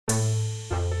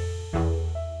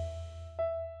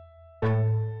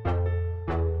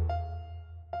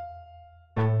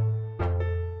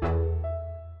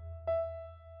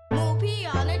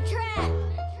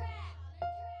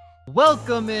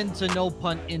Welcome into No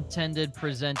Pun Intended,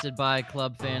 presented by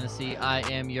Club Fantasy. I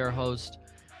am your host,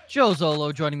 Joe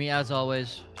Zolo. Joining me, as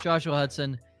always, Joshua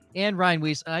Hudson and Ryan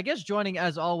Weiss. And I guess joining,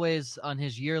 as always, on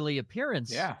his yearly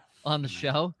appearance on the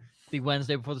show, the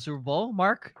Wednesday before the Super Bowl,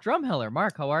 Mark Drumheller.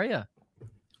 Mark, how are you?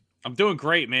 I'm doing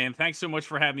great, man. Thanks so much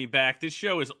for having me back. This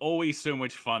show is always so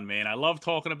much fun, man. I love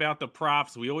talking about the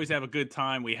props. We always have a good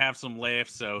time. We have some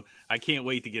laughs, so I can't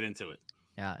wait to get into it.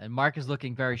 Yeah, and Mark is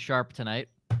looking very sharp tonight.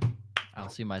 I'll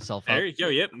see myself up. There you go.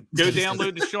 Yep. Go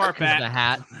download the Sharp app. The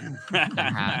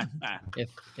hat.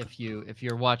 If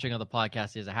you're watching on the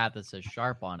podcast, there's a hat that says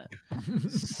Sharp on it.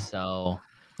 So,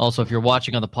 also, if you're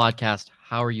watching on the podcast,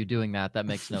 how are you doing that? That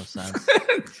makes no sense.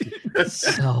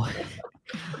 So,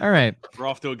 all right, we're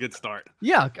off to a good start.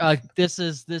 Yeah. This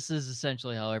is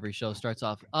essentially how every show starts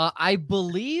off. I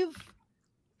believe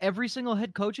every single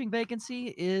head coaching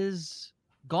vacancy is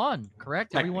gone.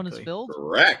 Correct? Everyone is filled.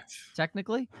 Correct.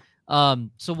 Technically.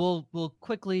 So we'll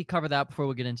quickly cover that before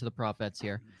we get into the prop bets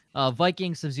here.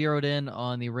 Vikings have zeroed in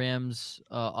on the Rams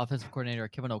offensive coordinator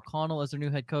Kevin O'Connell as their new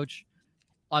head coach.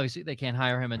 Obviously, they can't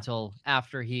hire him until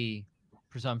after he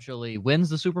presumptuously wins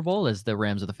the Super Bowl, as the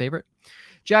Rams are the favorite.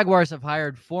 Jaguars have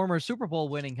hired former Super Bowl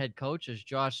winning head coach, as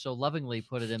Josh so lovingly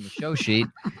put it in the show sheet,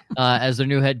 as their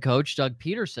new head coach, Doug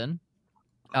Peterson.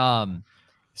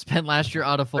 Spent last year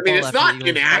out of football. I mean, it's not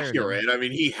inaccurate. I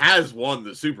mean, he has won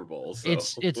the Super Bowl. So.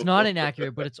 It's not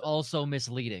inaccurate, but it's also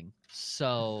misleading.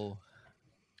 So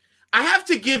I have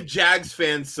to give Jags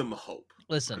fans some hope.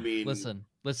 Listen.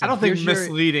 I don't think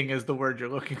misleading is the word you're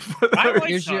looking for. I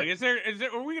like Doug. Is there?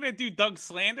 Are we gonna do Doug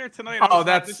slander tonight?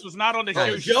 This was not on the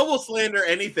show. Joe will slander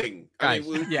anything. Guys, I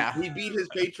mean, we beat his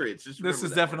Patriots. This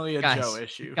is definitely a Joe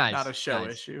issue, not a show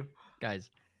issue. Guys,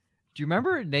 do you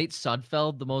remember Nate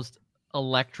Sudfeld, the most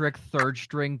electric third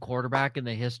string quarterback in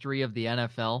the history of the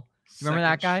NFL? Remember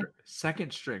that guy?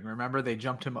 Second string. Remember they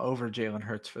jumped him over Jalen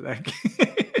Hurts for that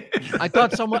game. I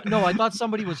thought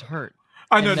somebody was hurt.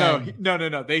 Oh,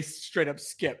 no. They straight up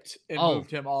skipped and moved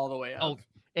him all the way up. Oh,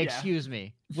 excuse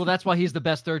me. Well, that's why he's the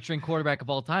best third string quarterback of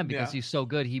all time, because he's so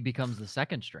good he becomes the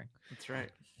second string. That's right.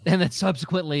 And then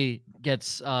subsequently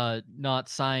gets not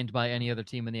signed by any other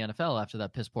team in the NFL after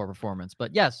that piss poor performance.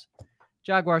 But yes,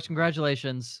 Jaguars,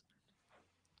 congratulations.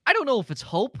 I don't know if it's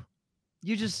hope.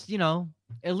 You just,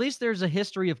 at least there's a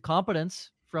history of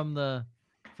competence from the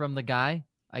guy,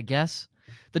 I guess.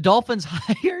 The Dolphins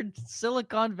hired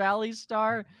Silicon Valley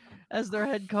star as their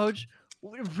head coach.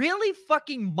 Really,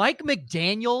 fucking Mike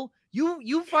McDaniel?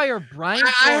 You fire Brian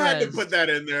Flores. I had to put that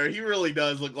in there. He really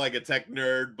does look like a tech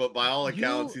nerd, but by all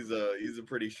accounts, he's a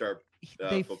pretty sharp.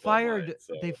 They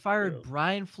fired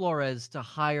Brian Flores to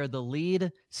hire the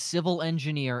lead civil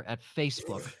engineer at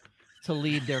Facebook to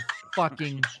lead their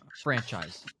fucking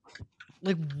franchise.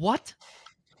 Like, what?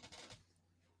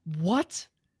 What?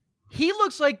 He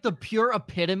looks like the pure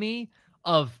epitome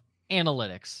of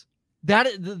analytics. That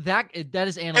is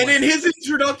analytics. And in his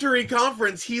introductory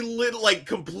conference, he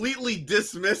completely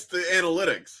dismissed the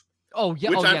analytics. Oh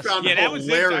yeah, which I found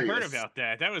hilarious. I heard about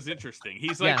that. That was interesting.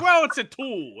 He's like, well, it's a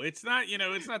tool. It's not,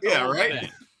 it's not the whole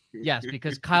thing. Yes,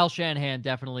 because Kyle Shanahan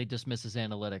definitely dismisses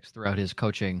analytics throughout his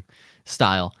coaching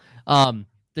style.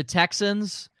 The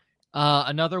Texans,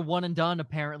 another one and done.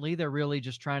 Apparently, they're really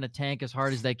just trying to tank as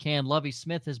hard as they can. Lovie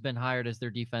Smith has been hired as their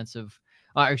defensive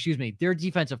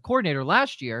coordinator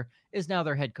last year, is now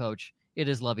their head coach. It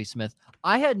is Lovie Smith.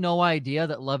 I had no idea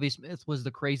that Lovie Smith was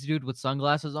the crazy dude with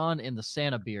sunglasses on in the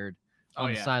Santa beard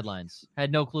on the sidelines.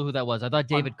 Had no clue who that was. I thought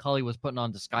David Culley was putting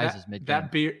on disguises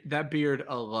mid-game. That beard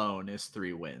alone is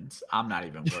 3 wins. I'm not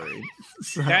even worried.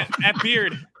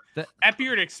 That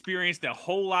beard experienced a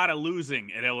whole lot of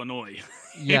losing at Illinois.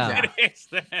 Yeah.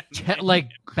 Like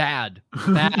bad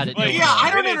at Illinois. Yeah,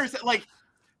 I don't understand. Like,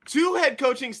 2 head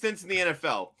coaching stints in the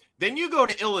NFL. Then you go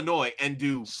to Illinois and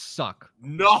do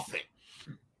nothing.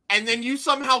 And then you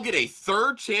somehow get a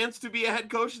 3rd chance to be a head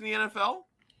coach in the NFL?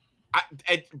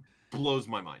 It blows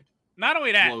my mind. Not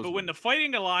only that, but when the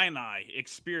Fighting Illini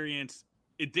experience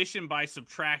addition by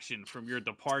subtraction from your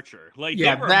departure,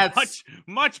 they were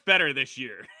much better this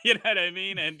year. You know what I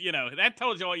mean? And that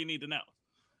tells you all you need to know.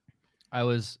 I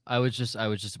was just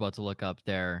about to look up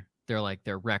their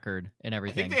record and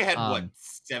everything. I think they had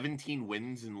 17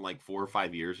 wins in 4 or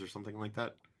 5 years or something like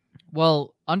that.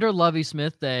 Well, under Lovie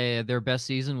Smith, their best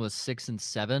season was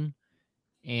 6-7,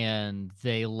 and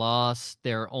they lost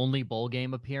their only bowl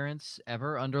game appearance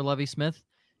ever under Lovie Smith.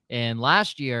 And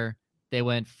last year they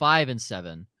went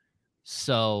 5-7.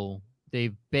 So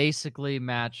they basically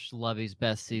matched Lovie's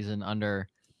best season under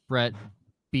Brett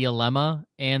Bielema,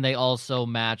 and they also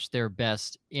matched their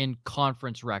best in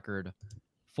conference record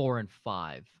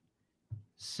 4-5.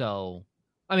 So,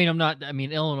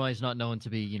 Illinois is not known to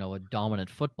be, a dominant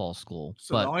football school.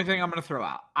 So the only thing I'm going to throw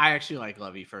out, I actually like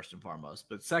Lovie first and foremost.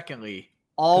 But secondly,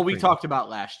 all we talked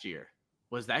about last year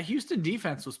was that Houston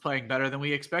defense was playing better than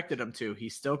we expected them to.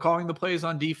 He's still calling the plays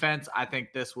on defense. I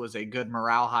think this was a good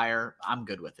morale hire. I'm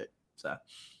good with it. So,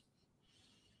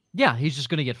 yeah, he's just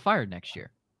going to get fired next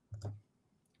year.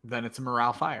 Then it's a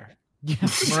morale fire. Yeah,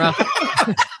 morale.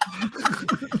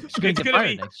 He's going to get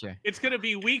fired next year. It's going to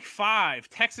be week 5.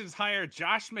 Texans hire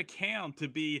Josh McCown to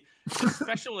be a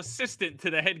special assistant to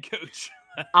the head coach.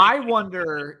 I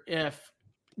wonder if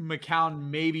McCown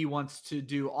maybe wants to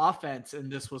do offense,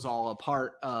 and this was all a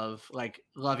part of like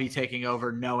Lovie taking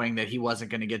over, knowing that he wasn't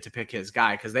going to get to pick his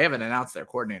guy because they haven't announced their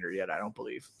coordinator yet. I don't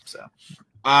believe so.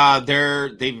 I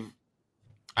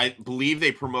believe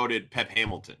they promoted Pep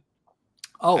Hamilton.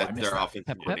 Oh, as their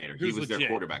offensive coordinator. He was their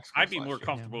quarterback. I'd be more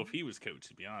comfortable if he was coach,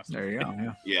 to be honest. There you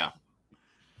go. Yeah.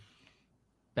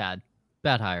 Bad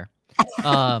hire.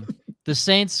 The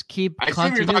Saints keep. I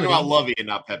assume you're talking about Lovie and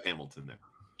not Pep Hamilton there.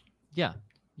 Yeah,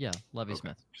 Lovie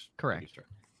Smith. Correct.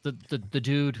 The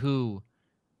dude who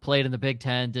played in the Big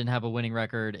Ten, didn't have a winning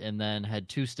record, and then had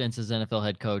 2 stints as NFL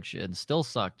head coach and still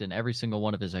sucked in every single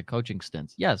one of his head coaching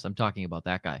stints. Yes, I'm talking about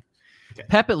that guy. Okay.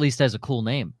 Pep at least has a cool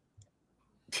name.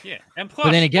 Yeah, and plus,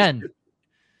 but then again,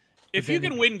 if you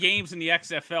can win games in the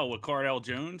XFL with Cardell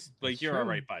Jones, like you're all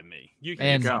right by me. You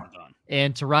can get something done.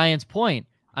 And to Ryan's point,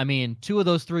 2 of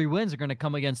those 3 wins are going to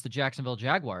come against the Jacksonville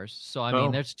Jaguars. So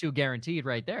there's 2 guaranteed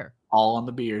right there. All on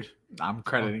the beard. I'm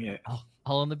crediting it.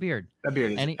 All on the beard. That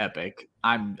beard is epic.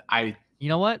 You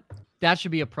know what? That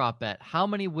should be a prop bet. How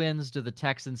many wins do the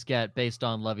Texans get based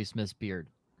on Lovie Smith's beard?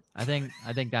 I think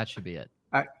that should be it.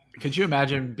 Could you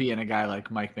imagine being a guy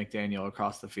like Mike McDaniel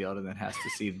across the field and then has to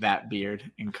see that beard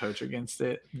and coach against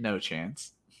it? No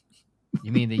chance.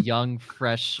 You mean the young,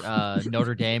 fresh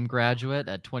Notre Dame graduate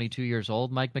at 22 years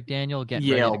old, Mike McDaniel, getting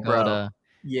Yale, ready to go to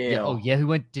Yale? Yeah, oh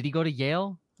yeah, did he go to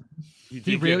Yale?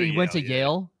 He went to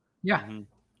Yale? Yeah. Mm-hmm.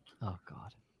 Oh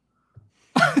God.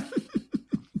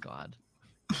 God.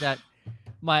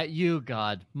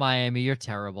 Miami, you're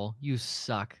terrible. You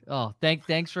suck. Oh,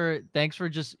 thanks for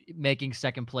just making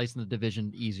second place in the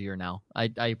division easier now.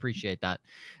 I appreciate that.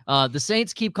 The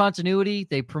Saints keep continuity.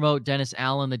 They promote Dennis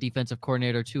Allen, the defensive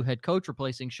coordinator, to head coach,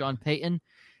 replacing Sean Payton.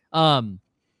 At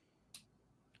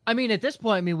this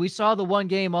point, we saw the one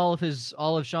game all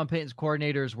of Sean Payton's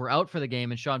coordinators were out for the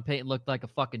game, and Sean Payton looked like a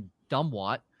fucking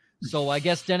dumbwat. So I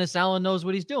guess Dennis Allen knows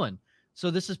what he's doing. So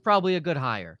this is probably a good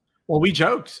hire. Well, we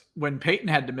joked when Peyton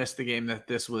had to miss the game that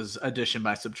this was addition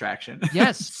by subtraction.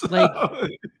 Yes,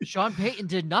 Sean Payton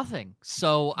did nothing.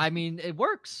 So, it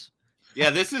works.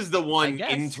 Yeah, this is the one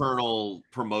internal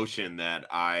promotion that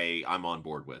I'm on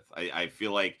board with. I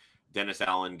feel like Dennis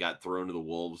Allen got thrown to the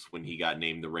wolves when he got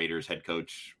named the Raiders head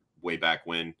coach way back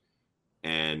when.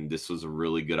 And this was a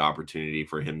really good opportunity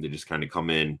for him to just kind of come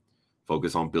in,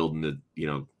 focus on building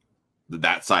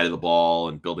that side of the ball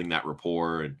and building that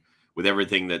rapport. And with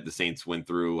everything that the Saints went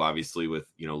through, obviously with,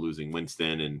 losing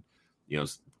Winston and,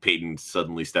 Peyton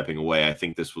suddenly stepping away, I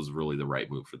think this was really the right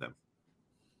move for them.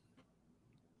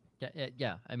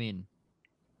 Yeah.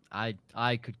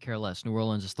 I could care less. New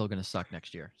Orleans is still going to suck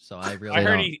next year. So I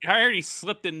heard he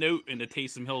slipped a note into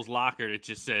Taysom Hill's locker that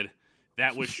just said,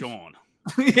 "That was Sean."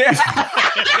 Yeah.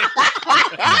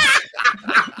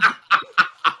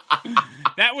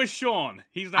 That was Sean.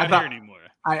 He's not here anymore.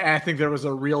 I think there was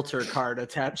a realtor card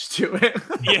attached to it.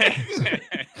 Yeah.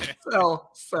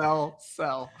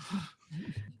 Sell.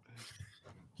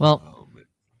 Well,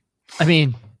 they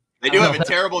do have a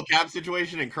terrible cap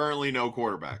situation and currently no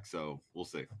quarterback, so we'll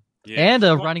see. Yeah. And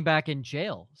a running back in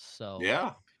jail. So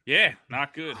yeah,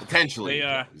 not good. Potentially,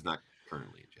 he's not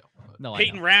currently in jail. But. No,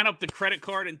 Peyton ran up the credit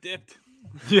card and dipped.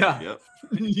 Yeah. Yep.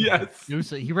 Yes.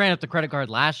 He ran up the credit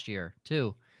card last year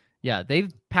too. Yeah,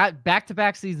 they've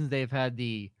back-to-back seasons. They've had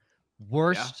the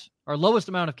worst or lowest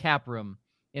amount of cap room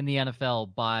in the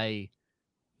NFL by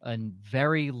a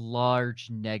very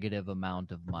large negative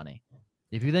amount of money.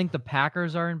 If you think the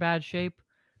Packers are in bad shape,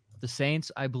 the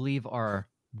Saints, I believe, are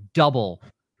double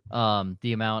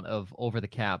the amount of over the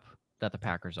cap that the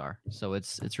Packers are. So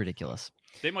it's ridiculous.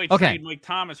 They might trade Mike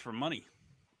Thomas for money.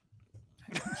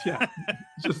 Yeah.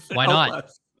 Why not?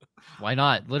 Why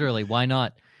not? Literally, why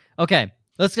not? Okay.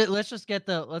 Let's get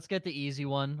the easy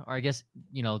one, or I guess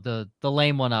the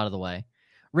lame one out of the way.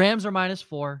 Rams are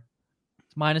 -4.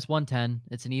 It's -110.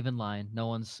 It's an even line. No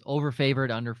one's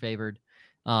overfavored, underfavored.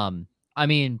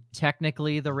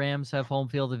 Technically the Rams have home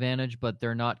field advantage, but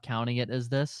they're not counting it as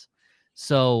this.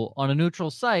 So on a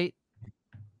neutral site,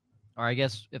 or I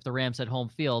guess if the Rams had home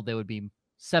field, they would be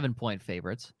 7-point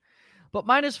favorites. But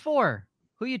 -4.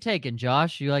 Who you taking,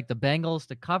 Josh? You like the Bengals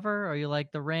to cover, or you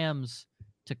like the Rams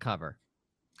to cover?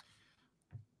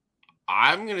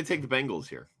 I'm going to take the Bengals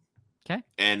here. Okay.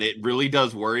 And it really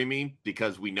does worry me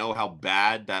because we know how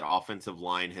bad that offensive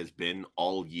line has been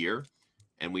all year.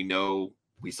 And we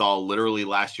saw literally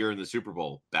last year in the Super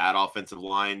Bowl, bad offensive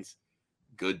lines,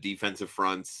 good defensive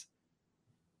fronts.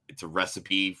 It's a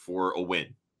recipe for a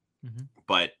win. Mm-hmm.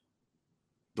 But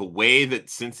the way that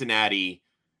Cincinnati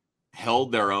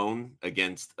held their own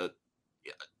against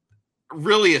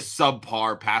really a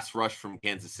subpar pass rush from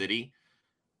Kansas City,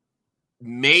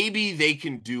 maybe they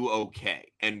can do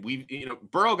okay. And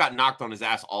Burrow got knocked on his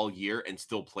ass all year and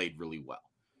still played really well.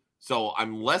 So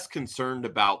I'm less concerned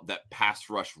about that pass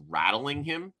rush rattling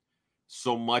him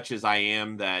so much as I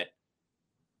am that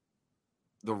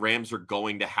the Rams are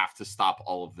going to have to stop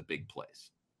all of the big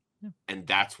plays. Yeah. And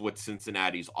that's what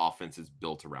Cincinnati's offense is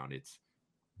built around. It's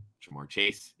Jamar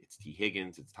Chase, it's T.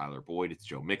 Higgins, it's Tyler Boyd, it's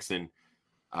Joe Mixon.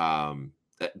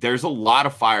 There's a lot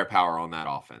of firepower on that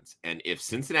offense. And if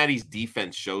Cincinnati's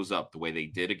defense shows up the way they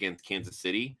did against Kansas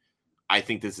City, I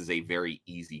think this is a very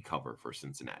easy cover for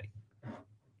Cincinnati.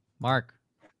 Mark.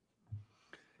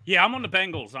 Yeah, I'm on the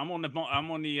Bengals.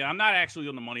 I'm not actually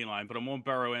on the money line, but I'm on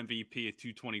Burrow MVP at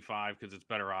 225 because it's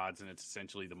better odds and it's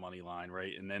essentially the money line,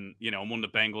 right? And then, I'm on the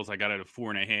Bengals. I got it at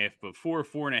 4.5, but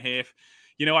 4.5.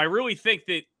 I really think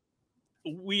that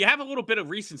we have a little bit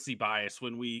of recency bias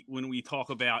when we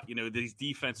talk about, these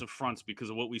defensive fronts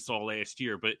because of what we saw last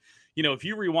year. But, if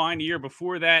you rewind a year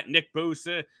before that, Nick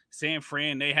Bosa, San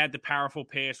Fran, they had the powerful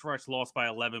pass rush, lost by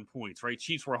 11 points, right?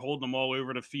 Chiefs were holding them all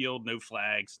over the field, no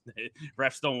flags.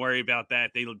 Refs don't worry about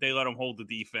that. They let them hold the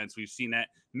defense. We've seen that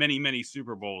many, many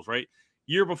Super Bowls, right?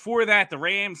 Year before that, the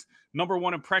Rams, number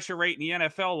one in pressure rate in the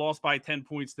NFL, lost by 10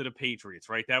 points to the Patriots,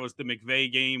 right? That was the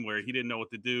McVay game where he didn't know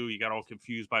what to do. He got all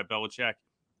confused by Belichick.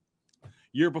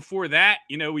 Year before that,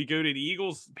 we go to the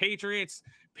Eagles, Patriots.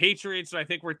 Patriots, I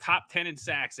think, were top 10 in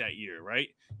sacks that year, right?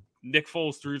 Nick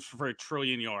Foles threw for 1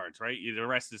 trillion yards, right? The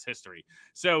rest is history.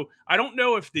 So I don't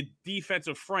know if the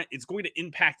defensive front is going to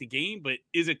impact the game, but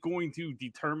is it going to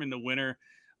determine the winner?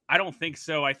 I don't think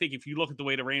so. I think if you look at the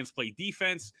way the Rams play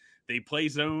defense, they play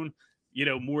zone,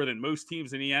 more than most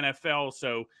teams in the NFL.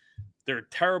 So they're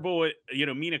terrible at,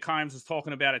 Mina Kimes was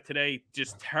talking about it today,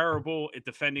 just terrible at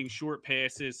defending short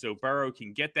passes. So Burrow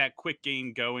can get that quick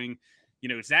game going.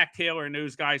 Zach Taylor and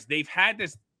those guys, they've had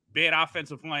this bad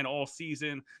offensive line all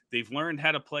season. They've learned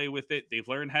how to play with it. They've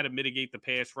learned how to mitigate the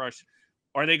pass rush.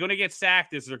 Are they going to get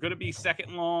sacked? Is there going to be second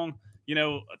and long,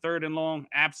 third and long?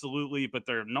 Absolutely. But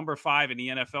they're number 5 in the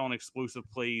NFL in explosive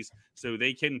plays. So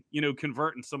they can,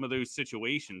 convert in some of those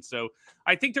situations. So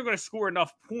I think they're going to score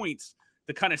enough points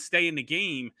to kind of stay in the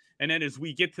game. And then as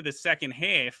we get to the second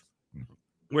half,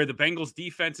 where the Bengals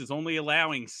defense is only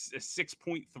allowing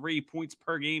 6.3 points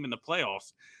per game in the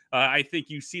playoffs, I think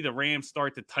you see the Rams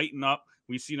start to tighten up.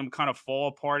 We've seen them kind of fall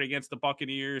apart against the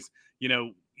Buccaneers.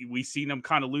 We've seen them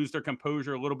kind of lose their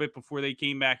composure a little bit before they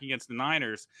came back against the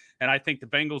Niners. And I think the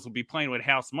Bengals will be playing with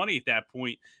house money at that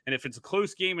point. And if it's a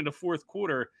close game in the fourth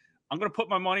quarter, I'm going to put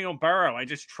my money on Burrow. I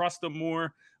just trust him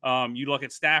more. You look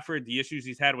at Stafford, the issues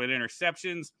he's had with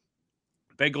interceptions.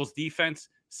 Bengals defense,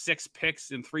 6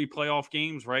 picks in 3 playoff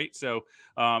games, right? So,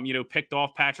 picked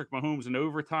off Patrick Mahomes in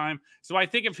overtime. So I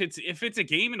think if it's a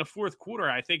game in the fourth quarter,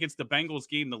 I think it's the Bengals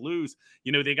game to lose.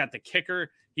 They got the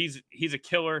kicker. He's a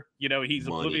killer. He's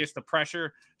oblivious to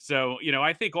pressure. So,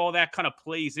 I think all that kind of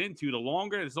plays into the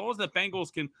longer, as long as the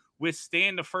Bengals can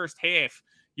withstand the first half,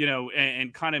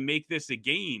 and kind of make this a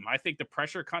game, I think the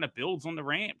pressure kind of builds on the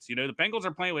Rams. The Bengals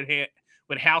are playing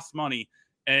with house money,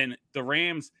 and the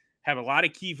Rams have a lot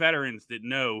of key veterans that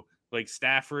know, like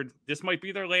Stafford, this might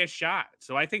be their last shot.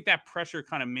 So I think that pressure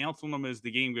kind of mounts on them as the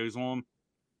game goes on.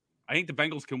 I think the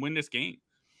Bengals can win this game.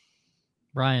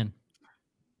 Ryan.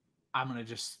 I'm going to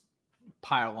just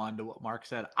pile on to what Mark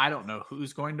said. I don't know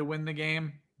who's going to win the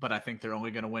game, but I think they're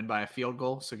only going to win by a field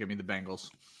goal. So give me the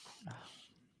Bengals.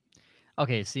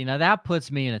 Okay, see, now that puts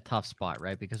me in a tough spot,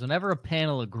 right? Because whenever a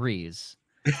panel agrees,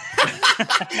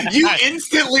 you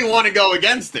instantly want to go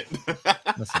against it.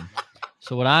 Listen,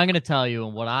 so what I'm going to tell you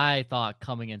and what I thought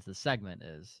coming into the segment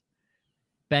is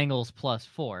Bengals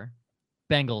 +4,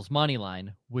 Bengals money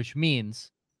line, which means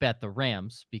bet the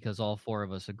Rams because all 4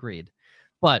 of us agreed.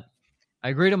 But I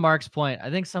agree to Mark's point.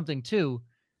 I think something too,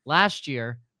 last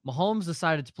year, Mahomes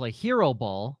decided to play hero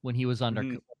ball when he was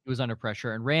under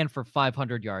pressure and ran for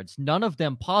 500 yards. None of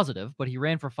them positive, but he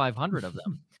ran for 500 of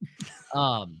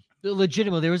them.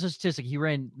 Legitimately, there was a statistic. He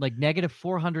ran like negative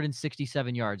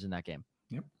 467 yards in that game.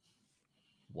 Yep.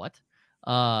 What?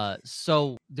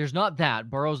 So there's not that.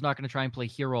 Burrow's not going to try and play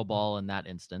hero ball in that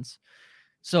instance.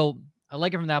 So I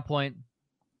like it from that point.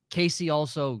 KC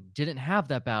also didn't have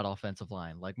that bad offensive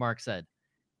line, like Mark said.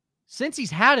 Since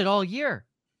he's had it all year,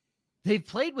 they've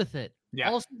played with it.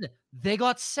 Yeah. All season. They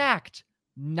got sacked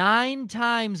 9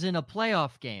 times in a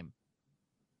playoff game.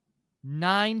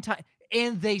 9 times.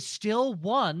 And they still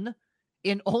won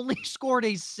and only scored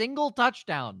a single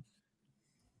touchdown.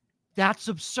 That's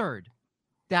absurd.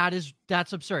 That's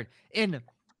absurd. And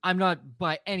I'm not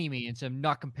by any means, I'm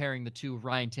not comparing the two,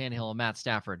 Ryan Tannehill and Matt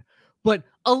Stafford, but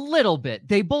a little bit.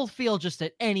 They both feel just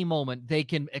at any moment they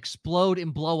can explode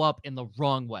and blow up in the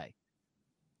wrong way.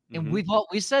 And we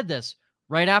said this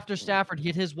right after Stafford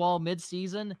hit his wall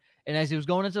mid-season, and as he was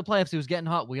going into the playoffs, he was getting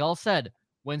hot. We all said,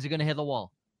 when's he going to hit the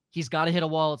wall? He's got to hit a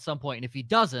wall at some point. And if he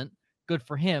doesn't, good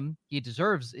for him. He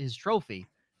deserves his trophy.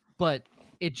 But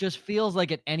it just feels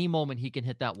like at any moment he can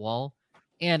hit that wall.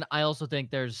 And I also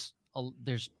think there's a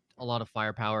lot of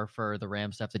firepower for the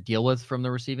Rams to have to deal with from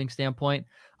the receiving standpoint.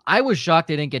 I was shocked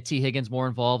they didn't get T. Higgins more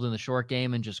involved in the short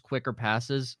game and just quicker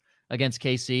passes against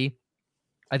KC.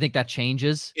 I think that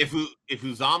changes. If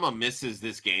Uzomah misses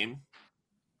this game,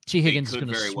 T. Higgins is going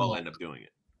to very well end up doing it.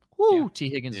 Woo! Yeah. T.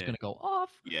 Higgins is going to go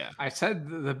off. Yeah. I said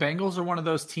the Bengals are one of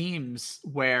those teams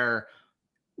where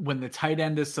when the tight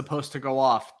end is supposed to go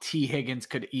off, T. Higgins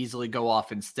could easily go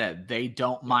off instead. They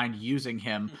don't mind using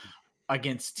him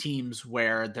against teams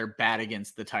where they're bad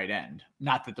against the tight end.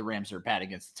 Not that the Rams are bad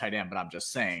against the tight end, but I'm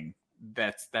just saying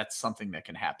that's something that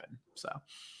can happen. So,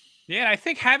 yeah, I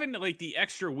think having like the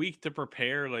extra week to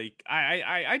prepare, like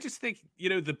I just think,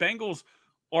 the Bengals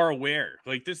are aware,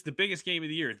 like this is the biggest game of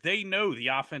the year. They know the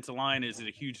offensive line is at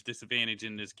a huge disadvantage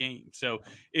in this game. So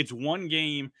it's one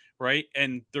game, right?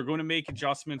 And they're going to make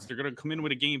adjustments. They're going to come in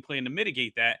with a game plan to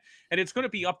mitigate that. And it's going to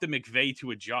be up to McVay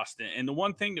to adjust. And the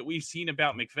one thing that we've seen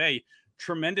about McVay,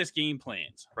 tremendous game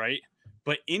plans, right?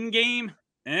 But in game,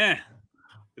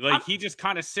 like he just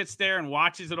kind of sits there and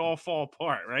watches it all fall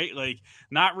apart, right? Like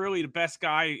not really the best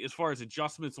guy as far as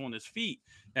adjustments on his feet.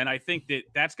 And I think that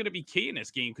that's going to be key in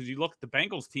this game because you look at the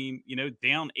Bengals team,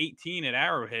 down 18 at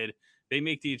Arrowhead, they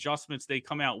make the adjustments, they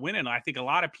come out winning. I think a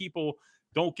lot of people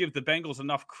don't give the Bengals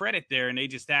enough credit there, and they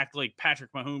just act like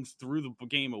Patrick Mahomes threw the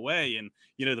game away, and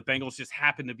the Bengals just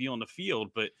happened to be on the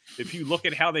field. But if you look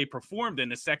at how they performed in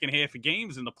the second half of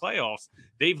games in the playoffs,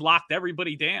 they've locked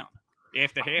everybody down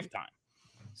after halftime.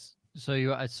 So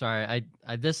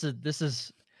this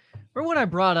is remember when I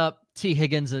brought up T.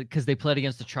 Higgins because they played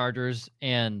against the Chargers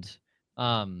and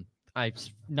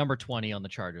number 20 on the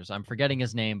Chargers. I'm forgetting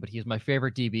his name, but he's my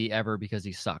favorite DB ever because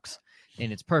he sucks.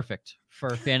 And it's perfect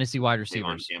for fantasy wide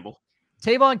receivers.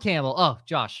 Tavon Campbell. Oh,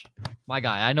 Josh, my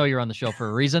guy. I know you're on the show for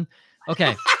a reason.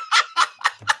 Okay.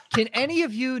 Can any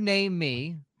of you name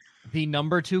me the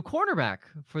number 2 cornerback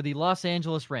for the Los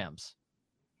Angeles Rams?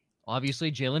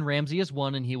 Obviously, Jalen Ramsey is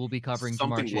one, and he will be covering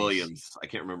something Ja'Marr Chase. Williams. I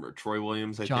can't remember. Troy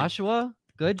Williams, I Joshua, think.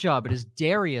 Good job. It is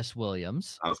Darius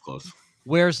Williams. I was close.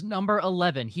 Where's number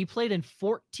 11? He played in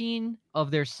 14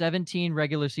 of their 17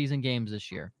 regular season games this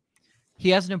year. He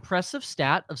has an impressive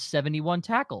stat of 71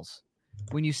 tackles.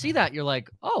 When you see that, you're like,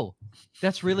 oh,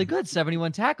 that's really good,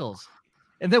 71 tackles.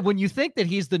 And then when you think that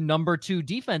he's the number 2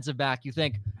 defensive back, you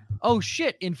think, oh,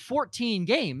 shit, in 14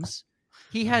 games,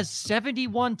 he has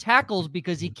 71 tackles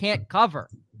because he can't cover.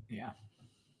 Yeah.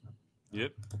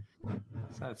 Yep.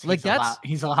 So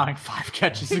he's allowing 5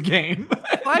 catches a game.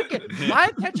 5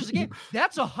 catches a game.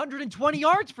 That's 120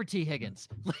 yards for T. Higgins.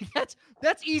 Like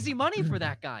that's easy money for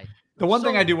that guy. The one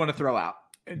thing I do want to throw out,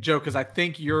 Joe, because I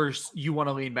think you want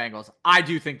to lean Bengals. I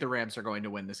do think the Rams are going to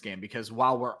win this game because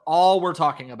while we're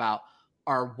talking about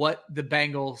are what the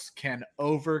Bengals can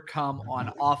overcome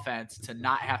on offense to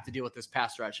not have to deal with this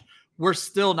pass rush, we're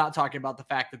still not talking about the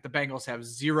fact that the Bengals have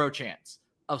 0 chance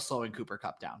of slowing Cooper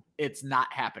Kupp down. It's not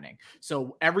happening.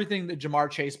 So everything that Ja'Marr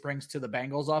Chase brings to the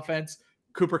Bengals offense,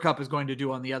 Cooper Kupp is going to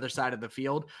do on the other side of the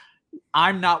field.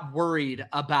 I'm not worried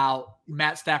about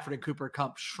Matt Stafford and Cooper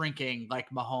Kupp shrinking like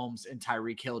Mahomes and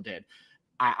Tyreek Hill did.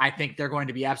 I think they're going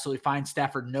to be absolutely fine.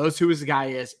 Stafford knows who his guy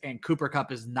is, and Cooper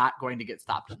Kupp is not going to get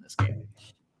stopped in this game.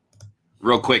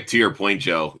 Real quick, to your point,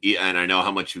 Joe, and I know how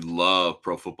much you love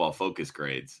Pro Football Focus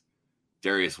grades.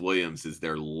 Darius Williams is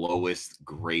their lowest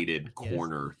graded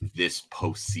corner this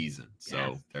postseason.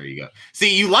 So there you go.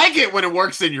 See, you like it when it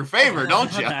works in your favor,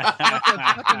 don't you?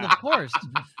 Of course.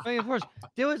 There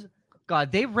was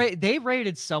they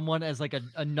rated someone as like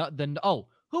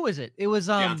who is it? It was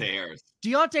Deontay Harris.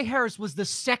 Deontay Harris was the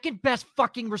second best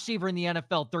fucking receiver in the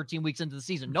NFL 13 weeks into the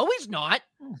season. No, he's not.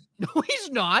 No,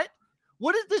 he's not.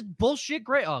 What is this bullshit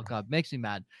grade? Oh God, makes me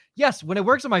mad. Yes, when it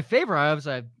works in my favor,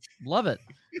 I love it.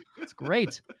 It's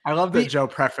great. I love that Joe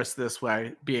prefaced this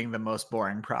way being the most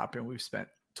boring prop, and we've spent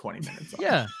 20 minutes.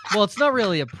 Yeah. Well, it's not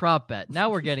really a prop bet. Now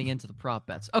we're getting into the prop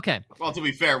bets. Okay. Well, to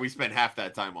be fair, we spent half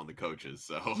that time on the coaches.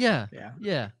 So yeah.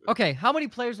 Okay. How many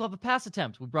players will have a pass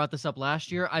attempt? We brought this up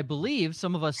last year. I believe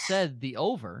some of us said the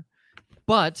over,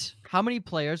 but how many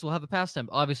players will have a pass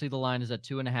attempt? Obviously, the line is at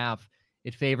 2.5.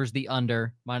 It favors the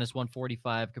under,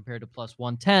 -145 compared to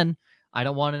 +110. I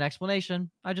don't want an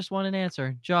explanation. I just want an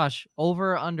answer. Josh,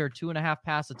 over or under 2.5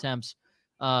 pass attempts,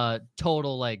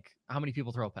 total, like how many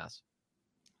people throw a pass?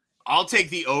 I'll take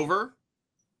the over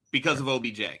because of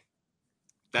OBJ.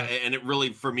 And it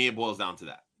really, for me, it boils down to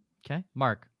that. Okay.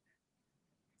 Mark?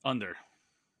 Under.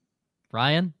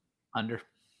 Ryan? Under.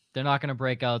 They're not going to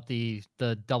break out the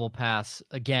double pass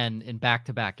again in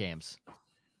back-to-back games.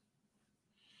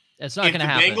 It's not going to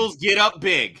happen. If the Bengals get up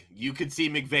big, you could see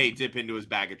McVay dip into his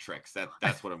bag of tricks.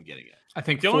 That's what I'm getting at. I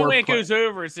think the only way it goes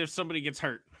over is if somebody gets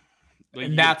hurt. Like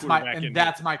and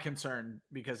that's my concern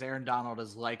because Aaron Donald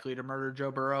is likely to murder Joe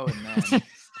Burrow. And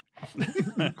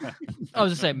then I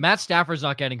was just saying, Matt Stafford's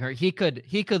not getting hurt. He could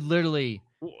literally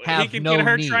have he could no get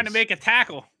hurt knees. Trying to make a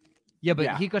tackle. Yeah,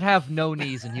 but he could have no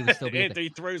knees and he would still be He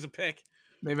throws a pick.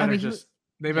 They better just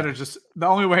the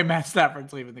only way Matt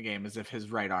Stafford's leaving the game is if his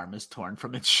right arm is torn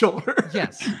from its shoulder.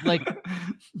 Yes.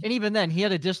 And even then he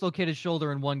had a dislocated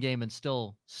shoulder in one game and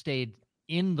still stayed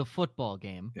in the football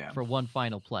game for one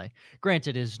final play.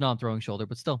 Granted, his non-throwing shoulder,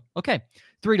 but still. Okay.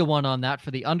 3-1 on that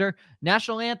for the under.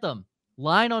 National anthem.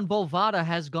 Line on Bovada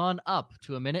has gone up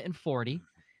to 1:40.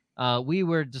 We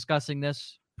were discussing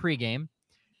this pregame.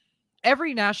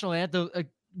 Every national anthem,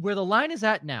 where the line is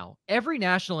at now, every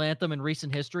national anthem in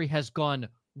recent history has gone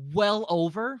well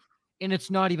over, and it's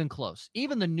not even close.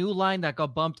 Even the new line that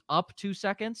got bumped up 2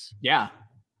 seconds. Yeah.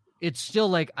 It's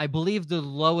still I believe the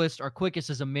lowest or quickest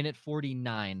is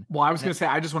 1:49. Well, I was going to say,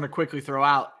 I just want to quickly throw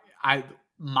out,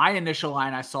 my initial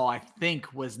line I saw, I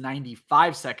think, was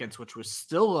 95 seconds, which was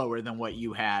still lower than what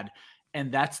you had.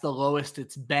 And that's the lowest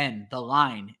it's been, the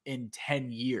line, in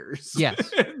 10 years.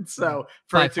 Yes. So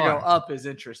for it to go up is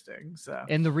interesting. So,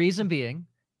 and the reason being,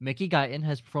 Mickey Guyton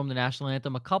has performed the national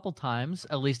anthem a couple times,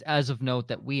 at least as of note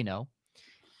that we know.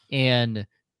 And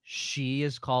she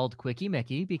is called Quickie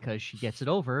Mickey because she gets it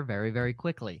over very, very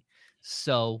quickly.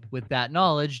 So with that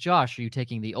knowledge, Josh, are you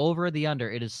taking the over or the under?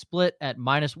 It is split at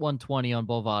 -120 on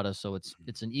Bovada, so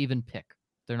it's an even pick.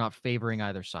 They're not favoring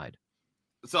either side.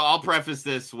 So I'll preface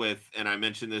this with, and I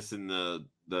mentioned this in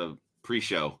the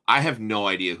pre-show, I have no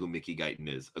idea who Mickey Guyton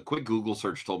is. A quick Google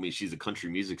search told me she's a country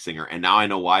music singer, and now I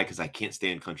know why, because I can't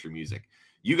stand country music.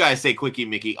 You guys say Quickie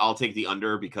Mickey, I'll take the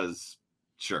under because,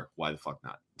 sure, why the fuck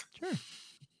not? Sure.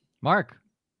 Mark.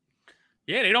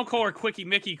 Yeah, they don't call her Quickie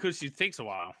Mickey because she takes a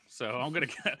while. So I'm gonna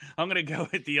go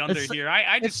with the under here.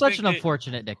 I just it's such an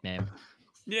unfortunate nickname.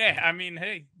 Yeah, I mean,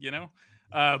 hey,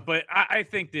 but I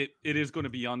think that it is going to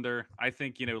be under. I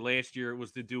think, last year it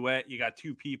was the duet. You got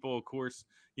two people, of course,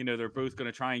 they're both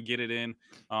going to try and get it in.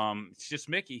 It's just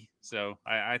Mickey. So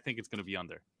I think it's going to be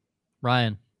under.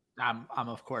 Ryan. I'm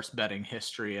of course betting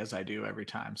history as I do every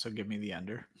time. So give me the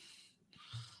under.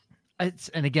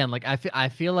 And again, I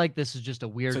feel like this is just a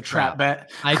weird trap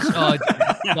bet.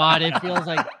 God,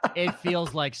 it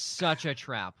feels like such a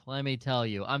trap. Let me tell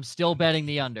you, I'm still betting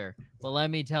the under, but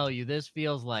let me tell you, this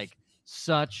feels like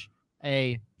such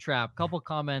a trap. Couple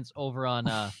comments over on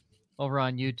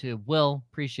YouTube. Will,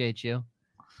 appreciate you,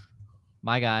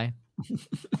 my guy,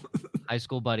 high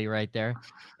school buddy right there.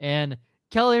 And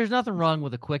Kelly, there's nothing wrong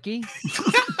with a quickie.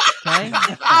 Okay,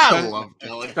 I love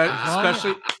Kelly,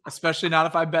 especially not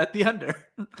if I bet the under.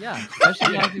 Yeah,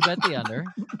 especially not if you bet the under.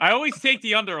 I always take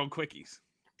the under on quickies.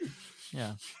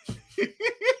 Yeah,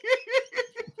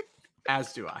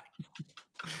 as do I.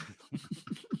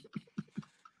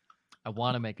 I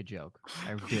want to make a joke.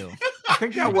 I do. I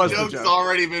think that was joke's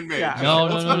already been made. Yeah.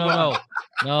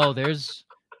 No.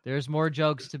 There's more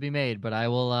jokes to be made, but I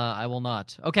will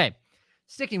not. Okay,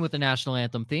 sticking with the national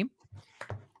anthem theme.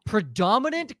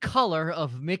 Predominant color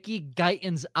of Mickey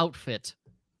Guyton's outfit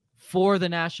for the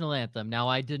national anthem. Now,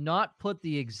 I did not put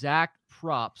the exact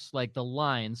props, like the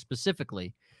lines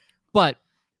specifically, but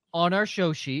on our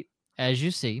show sheet, as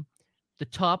you see, the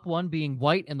top one being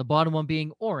white and the bottom one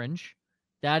being orange.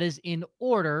 That is in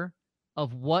order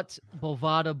of what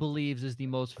Bovada believes is the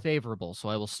most favorable. So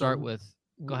I will start with.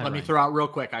 Go ahead. Let me throw out real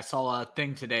quick. I saw a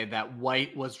thing today that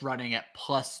white was running at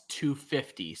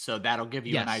 +250. So that'll give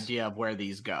you an idea of where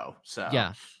these go. So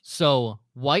yeah. So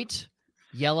white,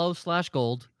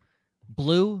 yellow/gold,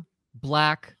 blue,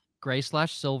 black,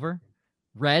 gray/silver,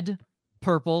 red,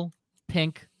 purple,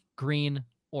 pink, green,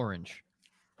 orange.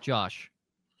 Josh.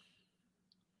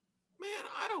 Man,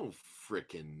 I don't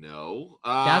freaking know.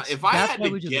 If I had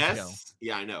to guess,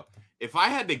 yeah, I know. If I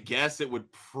had to guess, it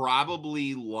would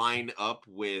probably line up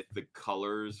with the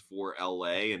colors for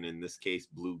LA, and in this case,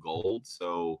 blue gold.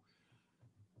 So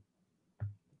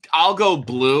I'll go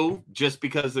blue just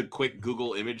because a quick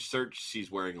Google image search,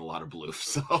 she's wearing a lot of blue.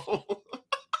 So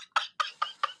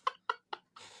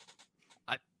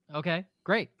okay,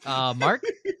 great. Mark,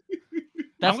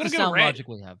 that's the sound logic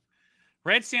we have.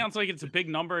 Red sounds like it's a big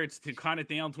number. It's kind of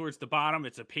down towards the bottom.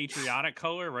 It's a patriotic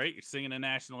color, right? You're singing a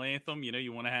national anthem.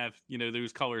 You want to have,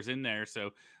 those colors in there. So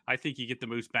I think you get the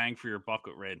most bang for your buck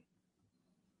with red.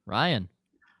 Ryan.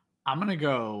 I'm going to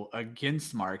go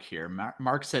against Mark here.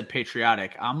 Mark said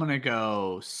patriotic. I'm going to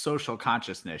go social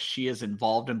consciousness. She is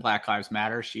involved in Black Lives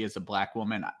Matter. She is a Black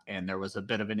woman, and there was a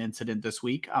bit of an incident this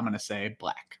week. I'm going to say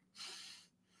black.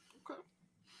 Okay.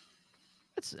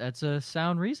 That's a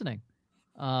sound reasoning.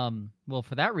 Well,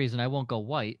 for that reason, I won't go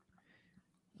white.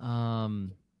 Someone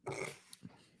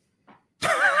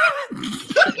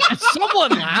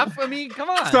laugh. I mean, come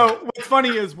on. So what's funny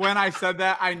is when I said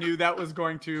that, I knew that was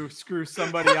going to screw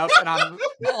somebody up, and I'm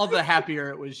all the happier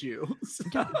it was you. So.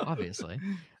 Obviously.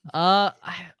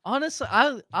 Honestly,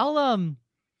 I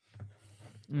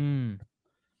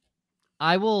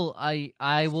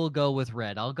will go with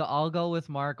red. I'll go with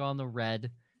Mark on the red.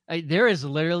 There is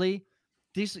literally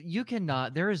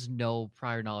there is no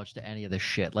prior knowledge to any of this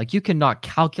shit. Like, you cannot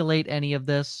calculate any of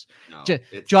this. No,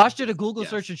 Josh did a Google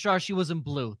search and saw she was in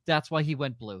blue. That's why he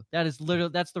went blue. That's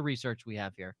the research we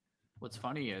have here. What's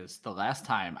funny is the last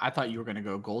time I thought you were going to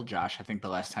go gold, Josh. I think the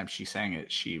last time she sang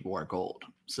it, she wore gold.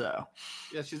 So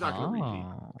yeah, she's not going to repeat.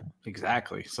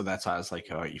 Exactly. So that's why I was like,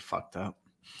 oh, you fucked up.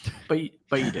 But you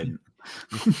didn't.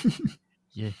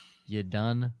 You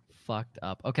done fucked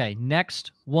up. Okay,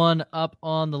 next one up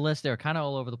on the list. They're kind of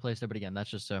all over the place there, but again, that's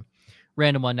just a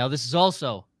random one. Now, this is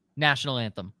also national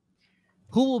anthem.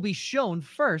 Who will be shown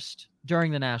first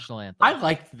during the national anthem? I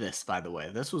liked this, by the way.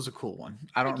 This was a cool one.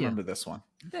 I don't remember this one.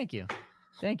 Thank you.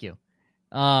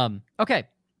 Okay,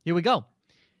 here we go.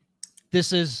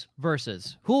 This is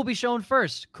versus. Who will be shown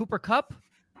first? Cooper Kupp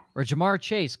or Ja'Marr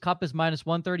Chase? Kupp is minus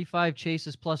 135. Chase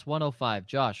is plus 105.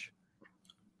 Josh.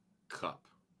 Kupp.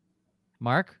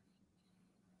 Mark?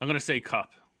 I'm going to say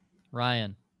Kupp.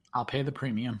 Ryan? I'll pay the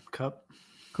premium. Kupp.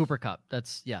 Cooper Kupp.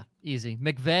 That's, easy.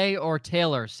 McVay or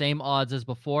Taylor? Same odds as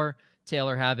before.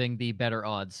 Taylor having the better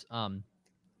odds.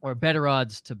 Or better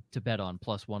odds to bet on,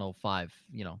 plus 105.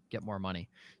 Get more money.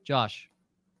 Josh?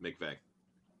 McVay.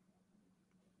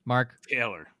 Mark?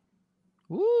 Taylor.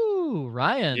 Ooh,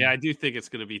 Ryan. Yeah, I do think it's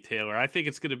going to be Taylor. I think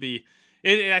it's going to be...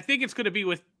 I think it's going to be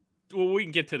with... Well, we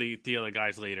can get to the other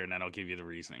guys later, and then I'll give you the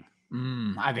reasoning.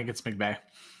 I think it's McVay.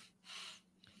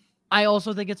 I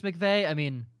also think it's McVay. I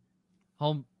mean,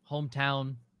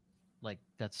 hometown, like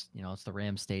that's it's the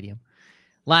Rams stadium.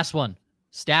 Last one,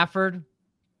 Stafford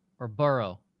or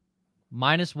Burrow.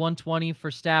 Minus 120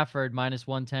 for Stafford, minus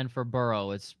 110 for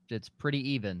Burrow. It's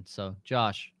pretty even. So,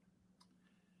 Josh.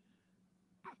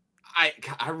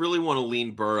 I really want to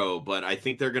lean Burrow, but I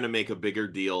think they're going to make a bigger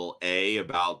deal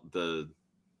about the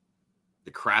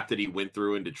crap that he went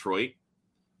through in Detroit,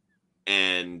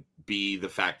 and B, the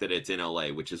fact that it's in LA,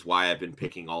 which is why I've been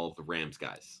picking all of the Rams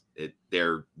guys.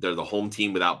 They're the home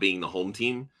team without being the home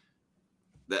team.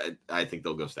 I think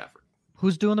they'll go Stafford.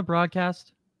 Who's doing the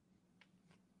broadcast?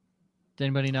 Does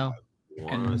anybody know? I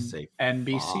want to say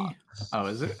NBC. Fox. Oh,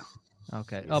 is it?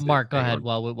 Okay. Mark, go ahead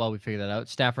while we figure that out.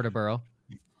 Stafford or Burrow?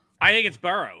 I think it's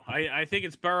Burrow. I think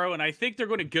it's Burrow, and I think they're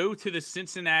going to go to the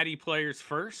Cincinnati players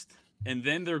first, and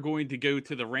then they're going to go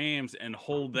to the Rams and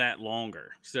hold that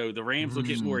longer. So the Rams will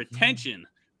get more attention,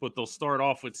 but they'll start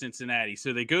off with Cincinnati.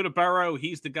 So they go to Burrow.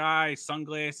 He's the guy,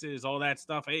 sunglasses, all that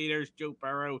stuff. Hey, there's Joe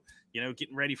Burrow,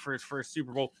 getting ready for his first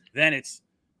Super Bowl. Then it's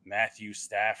Matthew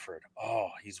Stafford. Oh,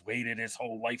 he's waited his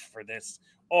whole life for this.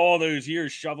 All those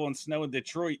years shoveling snow in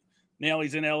Detroit. Now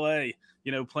he's in L.A.,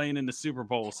 playing in the Super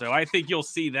Bowl. So I think you'll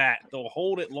see that. They'll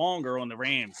hold it longer on the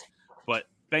Rams, but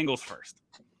Bengals first.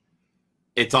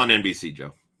 It's on NBC,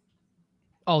 Joe.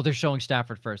 Oh, they're showing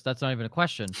Stafford first. That's not even a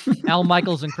question. Al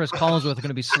Michaels and Chris Collinsworth are going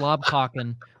to be slob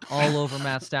talking all over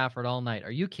Matt Stafford all night.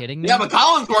 Are you kidding me? Yeah, but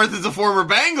Collinsworth is a former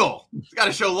Bengal. You got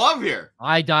to show love here.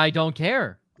 I don't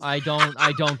care. I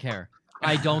don't care.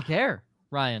 I don't care.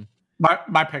 Ryan.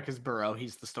 My pick is Burrow.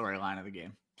 He's the storyline of the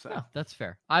game. So yeah, that's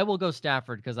fair. I will go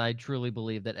Stafford because I truly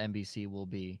believe that NBC will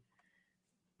be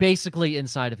basically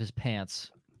inside of his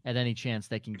pants at any chance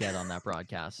they can get on that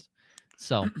broadcast.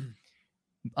 So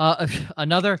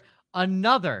another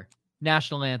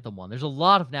national anthem one. There's a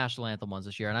lot of national anthem ones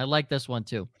this year, and I like this one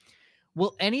too.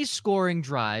 Will any scoring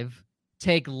drive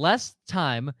take less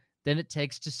time than it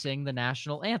takes to sing the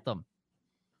national anthem?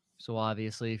 So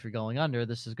obviously, if you're going under,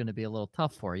 this is going to be a little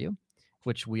tough for you,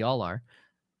 which we all are.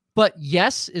 But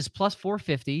yes is plus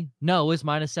 450. No is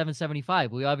minus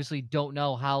 775. We obviously don't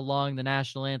know how long the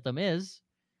national anthem is.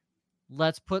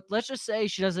 Let's just say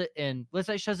she does it in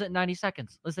 90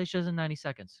 seconds. Let's say she does it in 90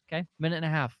 seconds. Okay. Minute and a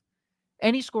half.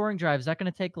 Any scoring drive, is that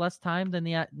going to take less time than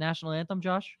the national anthem,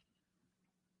 Josh?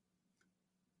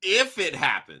 If it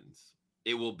happens,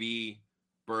 it will be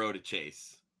Burrow to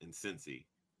Chase in Cincy.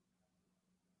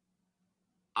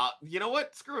 You know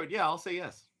what? Screw it. Yeah, I'll say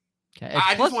yes. Okay.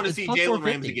 I just want to see Jalen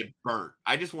Ramsey get burnt.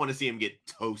 I just want to see him get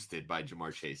toasted by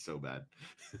Ja'Marr Chase so bad.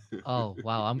 Oh,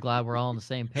 wow. I'm glad we're all on the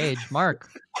same page. Mark.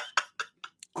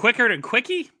 Quicker than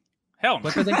Quickie? Hell no.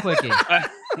 Quicker than Quickie.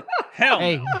 Hell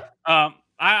no.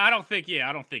 I don't think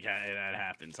that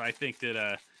happens. I think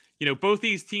that, both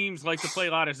these teams like to play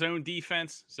a lot of zone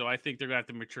defense, so I think they're going to have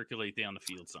to matriculate down the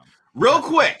field some. Real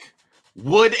quick,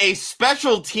 would a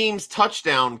special teams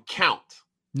touchdown count?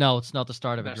 No, it's not the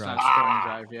start of a drive.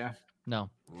 Drive, yeah. No.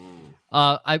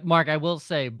 Mark, I will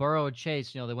say Burrow and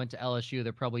Chase, they went to LSU.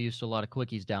 They're probably used to a lot of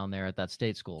quickies down there at that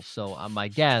state school. So my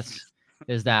guess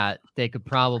is that they could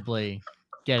probably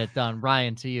get it done.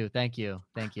 Ryan, to you. Thank you.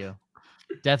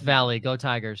 Death Valley, go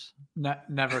Tigers.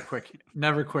 Never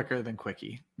quicker than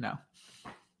Quickie. No.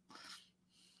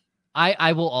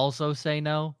 I will also say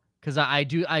no, because I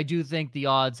do think the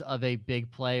odds of a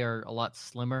big play are a lot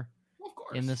slimmer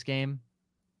in this game.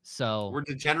 So we're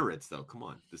degenerates, though. Come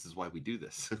on, this is why we do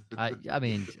this. I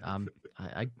mean,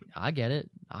 I get it.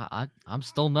 I'm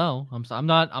still no. I'm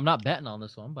not betting on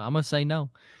this one, but I'm gonna say no.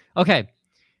 Okay,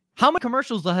 how many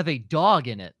commercials will have a dog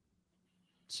in it?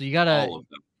 So you gotta. All of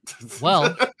them.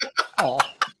 Well,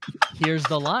 here's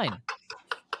the line.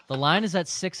 The line is at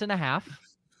 6.5,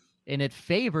 and it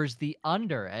favors the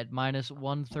under at minus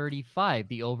 135.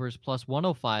 The over is plus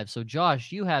 105. So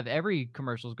Josh, you have every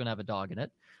commercial is gonna have a dog in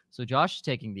it. So Josh is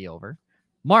taking the over.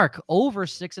 Mark, over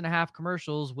 6.5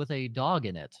 commercials with a dog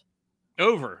in it.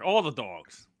 Over. All the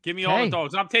dogs. Give me all the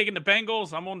dogs. I'm taking the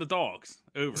Bengals. I'm on the dogs.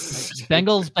 Over.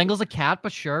 Bengals a cat,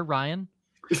 but sure, Ryan.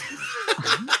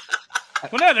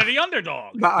 Well, no, they're the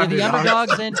underdog. They're the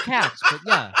underdogs and cats, but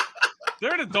yeah.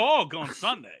 They're the dog on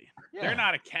Sunday. Yeah. They're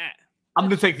not a cat. I'm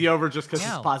going to take the over just because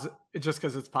it's positive. Just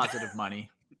because it's positive money.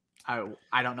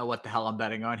 I don't know what the hell I'm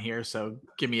betting on here, so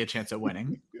give me a chance at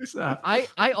winning. So.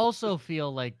 I also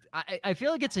feel like I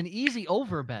feel like it's an easy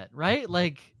over bet, right?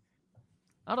 Like,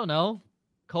 I don't know,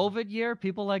 COVID year,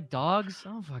 people like dogs. I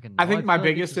don't fucking know. I think my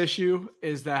biggest issue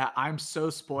is that I'm so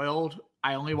spoiled.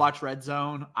 I only watch Red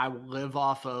Zone. I live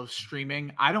off of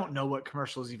streaming. I don't know what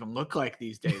commercials even look like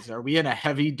these days. Are we in a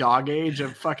heavy dog age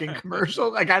of fucking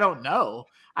commercials? Like, I don't know.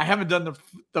 I haven't done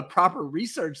the proper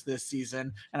research this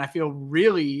season, and I feel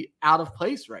really out of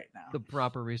place right now. The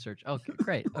proper research. Okay,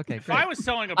 great. Okay, great. If I was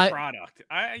selling a product,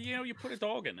 you put a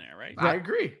dog in there, right? I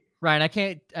agree. Ryan, I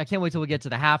can't wait till we get to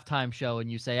the halftime show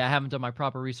and you say I haven't done my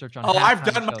proper research on. I've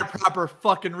done my proper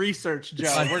fucking research,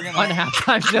 Joe. We're gonna on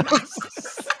halftime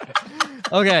shows.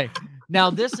 Okay, now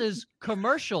this is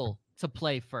commercial to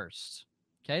play first.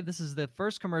 Okay, this is the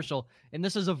first commercial, and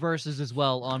this is a versus as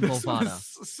well on Bovada.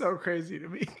 This is so crazy to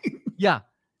me. Yeah.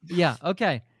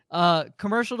 Okay.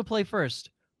 Commercial to play first.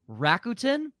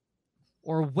 Rakuten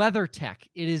or WeatherTech?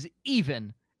 It is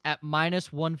even at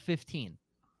minus 115.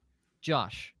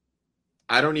 Josh.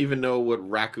 I don't even know what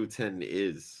Rakuten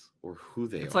is or who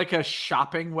they are. It's like a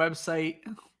shopping website.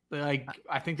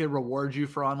 I think they reward you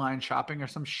for online shopping or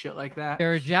some shit like that.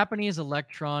 They're a Japanese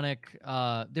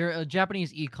they're a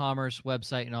Japanese e-commerce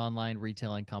website and online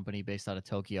retailing company based out of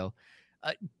Tokyo.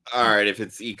 All right, if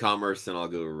it's e-commerce, then I'll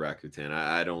go with Rakuten.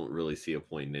 I don't really see a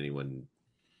point in anyone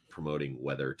promoting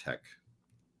WeatherTech.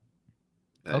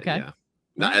 Okay. Yeah.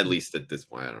 Not at least at this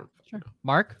point. I don't know.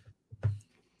 Mark?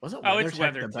 Was it it's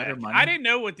WeatherTech. I didn't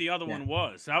know what the other one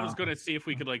was. I was going to see if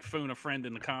we could phone a friend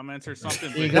in the comments or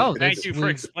something. There you go. Thank you for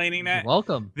explaining that. You're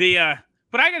welcome.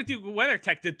 But I got to do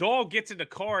WeatherTech. The dog gets in the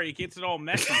car. He gets it all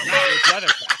messy. It's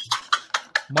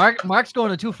WeatherTech. Mark's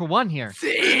going to 2-for-1 here.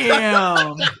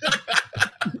 Damn.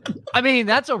 I mean,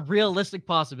 that's a realistic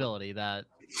possibility. That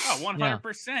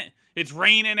 100%. Yeah. It's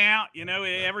raining out.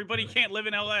 Everybody can't live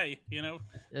in LA.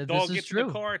 Dog gets in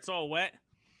the car. It's all wet.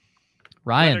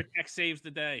 Ryan. WeatherTech saves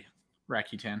the day.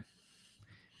 Rakuten.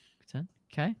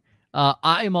 Okay.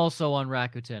 I am also on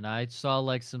Rakuten. I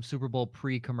saw some Super Bowl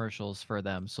pre-commercials for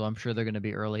them, so I'm sure they're going to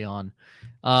be early on.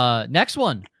 Next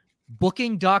one,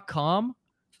 Booking.com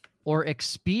or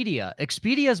Expedia.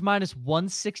 Expedia is minus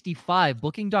 165.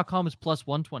 Booking.com is plus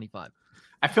 125.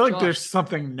 I feel like there's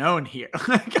something known here.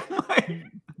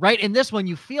 Right? In this one,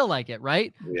 you feel like it,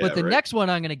 right? Yeah, but the next one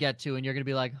I'm going to get to, and you're going to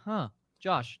be like, huh,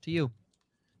 Josh, to you.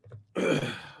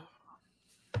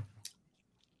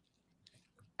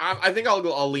 I think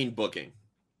I'll lean Booking.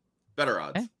 Better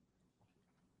odds.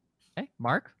 Okay,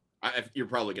 Mark? You're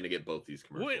probably going to get both these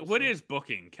commercials. What is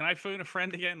Booking? Can I phone a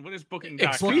friend again? What is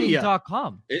Booking.com?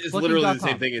 Booking.com. It's literally the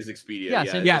same thing as Expedia.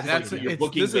 You're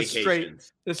booking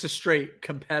vacations. This is straight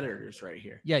competitors right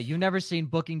here. Yeah, you've never seen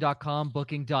Booking.com,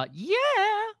 Booking.yeah.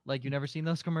 Like, you've never seen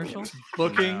those commercials?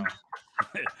 Booking.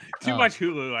 Too much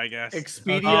Hulu, I guess.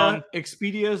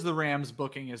 Expedia is the Rams.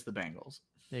 Booking is the Bengals.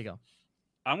 There you go.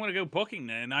 I'm going to go Booking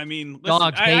then. I mean,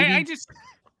 listen, I just...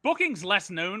 Booking's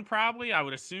less known, probably, I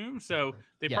would assume. So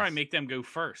they probably make them go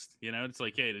first. You know, it's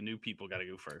like, hey, the new people got to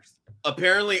go first.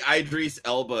 Apparently, Idris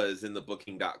Elba is in the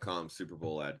Booking.com Super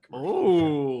Bowl ad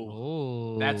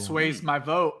commercial. Oh, that sways my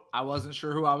vote. I wasn't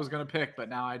sure who I was going to pick, but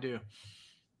now I do.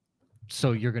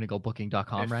 So you're going to go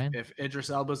Booking.com, Ryan? If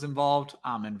Idris Elba's involved,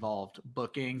 I'm involved.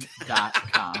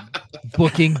 Booking.com.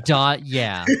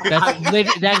 Booking.yeah.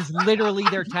 That is literally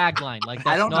their tagline. Like,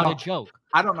 that's not a joke.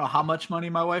 I don't know how much money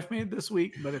my wife made this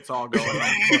week, but it's all going on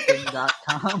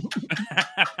Booking.com.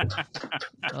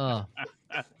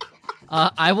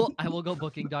 I will go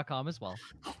Booking.com as well.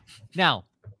 Now,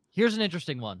 here's an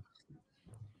interesting one.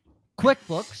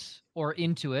 QuickBooks or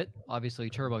Intuit, obviously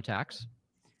TurboTax,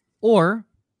 or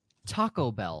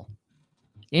Taco Bell.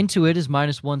 Intuit is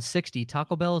minus 160.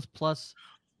 Taco Bell is plus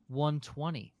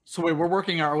 120. So wait, we're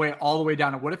working our way all the way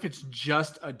down. What if it's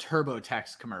just a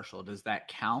TurboTax commercial? Does that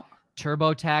count?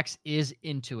 TurboTax is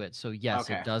Intuit, so yes,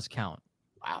 it does count.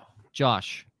 Wow.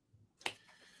 Josh.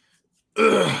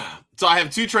 So I have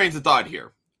two trains of thought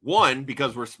here. One,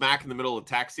 because we're smack in the middle of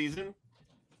tax season,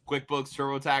 QuickBooks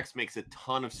TurboTax makes a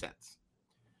ton of sense.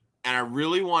 And I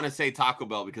really want to say Taco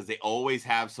Bell because they always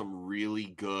have some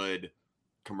really good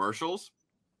commercials.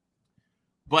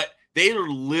 But they are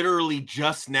literally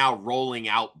just now rolling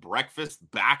out breakfast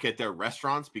back at their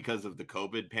restaurants because of the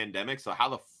COVID pandemic. So how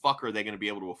the fuck are they going to be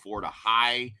able to afford a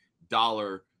high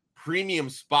dollar premium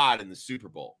spot in the Super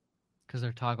Bowl? Because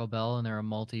they're Taco Bell and they're a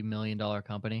multi-million-dollar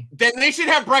company. Then they should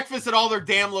have breakfast at all their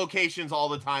damn locations all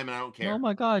the time, and I don't care. Oh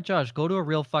my God, Josh, go to a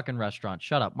real fucking restaurant.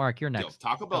 Shut up, Mark. You're next. Yo,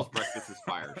 Taco Bell's breakfast is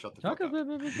fire. Shut the fuck up.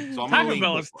 So Taco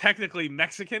Bell is technically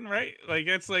Mexican, right? Like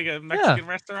it's like a Mexican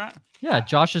restaurant. Yeah,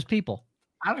 Josh's people.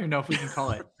 I don't even know if we can call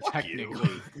it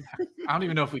technically. I don't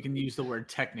even know if we can use the word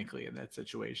technically in that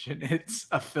situation. It's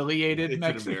affiliated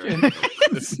Mexican.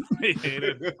 It's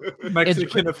affiliated.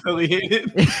 Mexican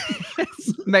affiliated.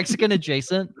 It's Mexican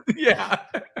adjacent. Yeah.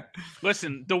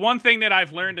 Listen, the one thing that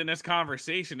I've learned in this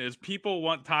conversation is people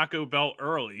want Taco Bell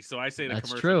early. So I say the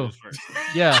commercial goes first.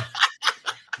 Yeah.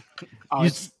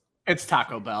 It's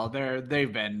Taco Bell.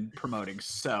 They've been promoting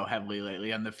so heavily lately.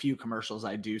 And the few commercials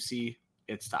I do see,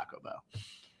 it's Taco Bell.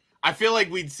 I feel like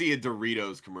we'd see a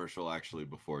Doritos commercial actually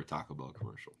before a Taco Bell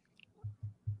commercial.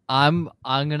 I'll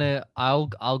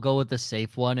go with the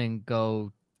safe one and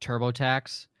go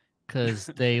TurboTax because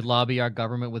they lobby our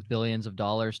government with billions of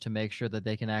dollars to make sure that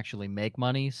they can actually make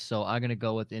money. So I'm gonna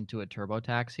go with Intuit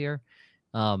TurboTax here.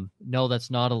 No, that's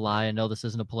not a lie. I know this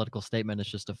isn't a political statement. It's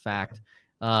just a fact.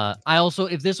 I also,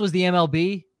 if this was the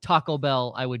MLB, Taco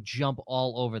Bell, I would jump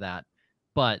all over that.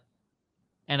 But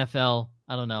NFL,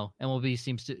 I don't know.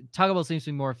 Taco Bell seems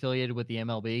to be more affiliated with the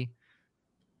MLB.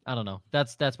 I don't know.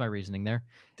 That's my reasoning there.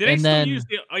 Do they still use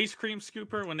the ice cream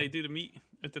scooper when they do the meat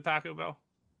at the Taco Bell?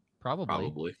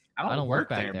 Probably. I don't work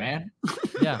back there, man.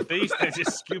 Yeah. They used to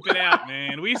just scoop it out,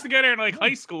 man. We used to go there in like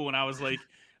high school when I was like,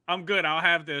 I'm good. I'll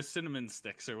have the cinnamon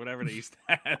sticks or whatever they used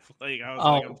to have. Like I was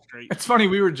like, I'm straight. It's funny.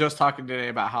 We were just talking today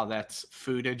about how that's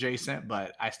food adjacent,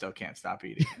 but I still can't stop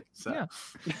eating it. So,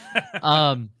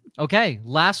 yeah. Okay,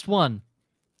 last one.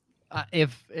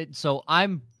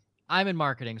 I'm in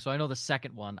marketing, so I know the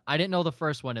second one. I didn't know the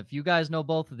first one. If you guys know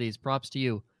both of these, props to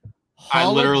you. I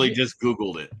literally just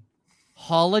Googled it.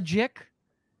 Hologic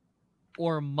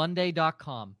or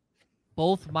Monday.com,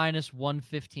 both minus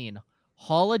 115.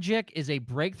 Hologic is a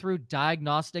breakthrough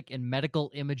diagnostic and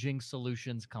medical imaging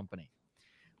solutions company.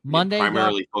 Monday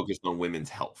primarily focused on women's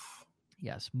health.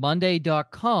 Yes.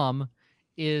 Monday.com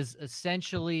is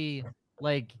essentially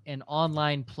like an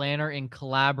online planner and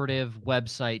collaborative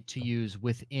website to use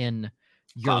within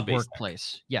your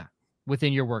workplace. Yeah,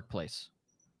 within your workplace.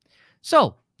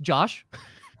 So, Josh,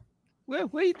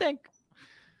 what do you think?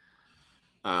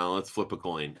 Let's flip a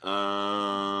coin.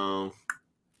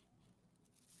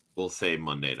 We'll say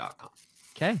Monday.com.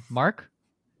 Okay, Mark?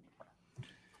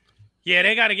 Yeah,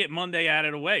 they got to get Monday out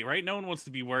of the way, right? No one wants to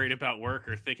be worried about work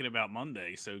or thinking about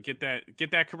Monday. So get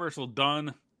that commercial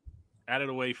done, out of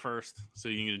the way first so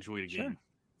you can enjoy the game.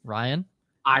 Ryan?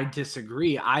 I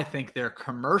disagree. I think their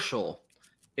commercial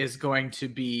is going to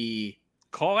be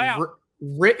call out.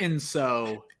 written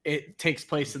so it takes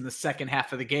place in the second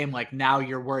half of the game. Like now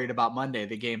you're worried about Monday.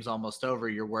 The game's almost over.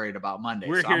 You're worried about Monday.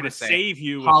 We're here to save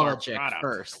you with our product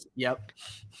first. Yep.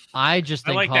 I just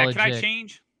think I like that. Can I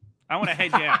change? I want to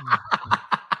hedge out.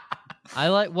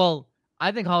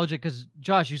 I think Hologic because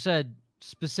Josh, you said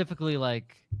specifically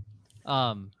like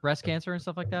breast cancer and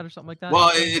stuff like that or something like that.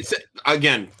 Well, it's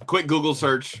again, quick Google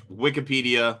search,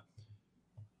 Wikipedia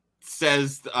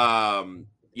says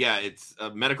it's a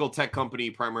medical tech company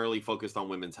primarily focused on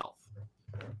women's health.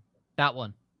 That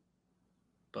one.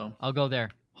 Boom. I'll go there.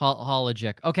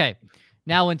 Hologic. Okay.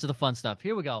 Now into the fun stuff.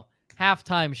 Here we go.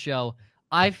 Halftime show.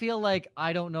 I feel like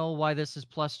I don't know why this is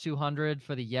plus 200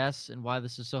 for the yes and why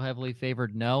this is so heavily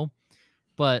favored no.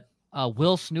 But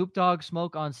will Snoop Dogg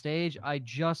smoke on stage? I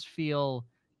just feel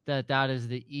that is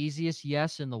the easiest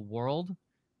yes in the world.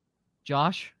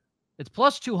 Josh? It's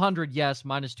plus 200 yes,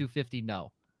 minus 250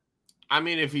 no. I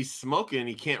mean, if he's smoking,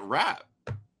 he can't rap.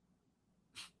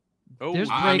 Oh,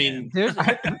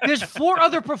 there's 4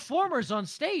 other performers on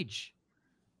stage.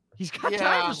 He's got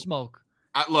time to smoke.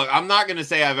 Look, I'm not going to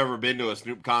say I've ever been to a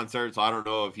Snoop concert, so I don't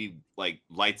know if he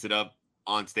lights it up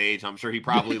on stage. I'm sure he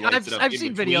probably lights it up. I've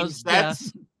seen videos.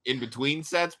 Sets, in between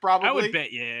sets, probably. I would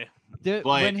bet, yeah.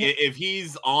 But if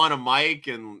he's on a mic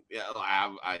and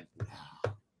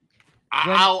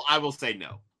I will say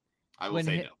no. I will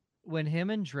say no. When him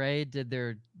and Dre did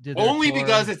their only tour,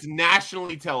 because it's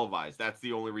nationally televised. That's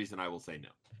the only reason I will say no.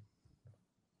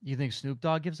 You think Snoop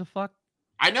Dogg gives a fuck?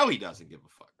 I know he doesn't give a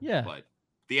fuck. Yeah, but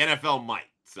the NFL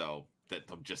might. So that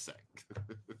I'm just saying.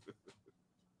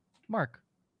 Mark,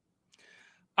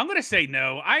 I'm gonna say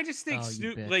no. I just think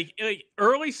Snoop, like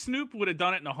early Snoop would have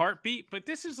done it in a heartbeat, but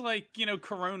this is like,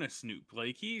 Corona Snoop.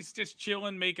 Like he's just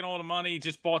chilling, making all the money,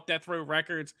 just bought Death Row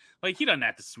Records. Like he doesn't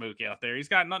have to smoke out there. He's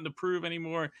got nothing to prove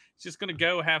anymore. He's just gonna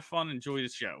go have fun, enjoy the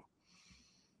show.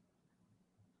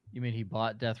 You mean he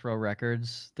bought Death Row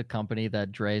Records, the company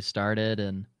that Dre started,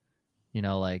 and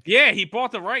yeah, he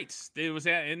bought the rights. It was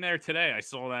in there today. I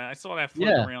saw that floating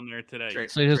around there today.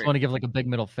 So he just want to give like a big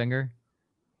middle finger.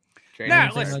 Nah,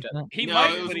 listen, he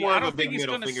might. It was more of a big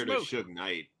middle finger to Suge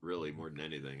Knight, really, more than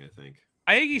anything.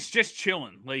 I think he's just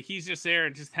chilling. Like he's just there,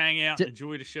 just hang out,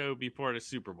 enjoy the show, be part of the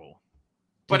Super Bowl.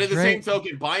 But at the same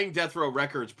token, buying Death Row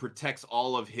Records protects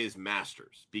all of his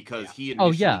masters because he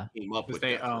initially came up with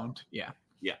they Death owned. Row.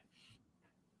 Yeah.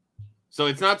 So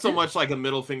it's not so much like a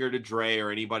middle finger to Dre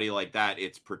or anybody like that.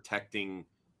 It's protecting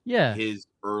his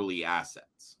early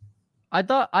assets. I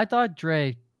thought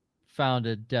Dre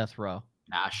founded Death Row.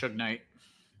 Nah, Suge Knight.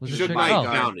 Suge Knight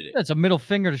founded it. That's a middle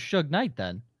finger to Suge Knight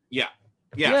then. Yeah.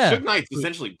 Suge Knight's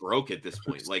essentially broke at this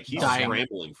point. Like he's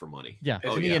scrambling for money. Yeah.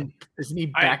 Isn't he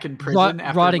back in prison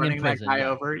after rotting running in prison, that guy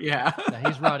over? Yeah.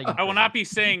 He's rotting in prison. I will not be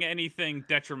saying anything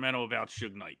detrimental about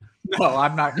Suge Knight. No,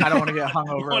 I'm not. I don't want to get hung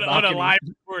over on a live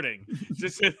recording.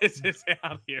 Just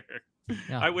out here.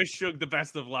 Yeah. I wish Suge the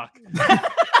best of luck.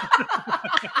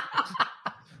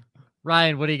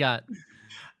 Ryan, what do you got?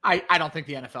 I don't think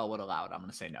the NFL would allow it. I'm going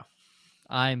to say no.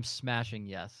 I'm smashing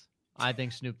yes. I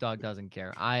think Snoop Dogg doesn't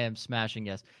care. I am smashing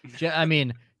yes. I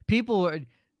mean,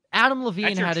 Adam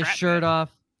Levine had his shirt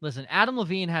off. Listen, Adam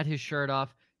Levine had his shirt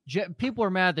off. People were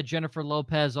mad that Jennifer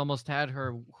Lopez almost had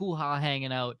her hoo-ha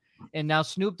hanging out. And now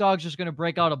Snoop Dogg's just going to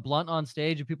break out a blunt on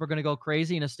stage and people are going to go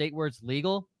crazy in a state where it's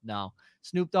legal? No.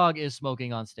 Snoop Dogg is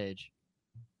smoking on stage.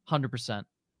 100%.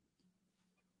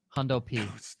 Hundo P.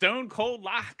 Stone cold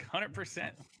lock.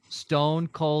 100%. Stone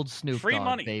cold Snoop free Dogg,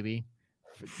 money. Baby.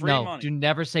 Free money. Do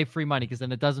never say free money because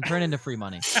then it doesn't turn into free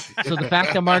money. So the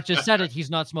fact that Mark just said it, he's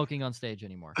not smoking on stage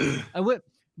anymore.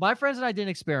 My friends and I did an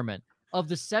experiment. Of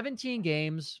the 17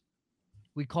 games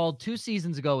we called 2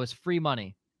 seasons ago as free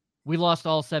money, we lost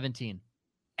all 17.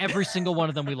 Every single one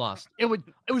of them we lost. It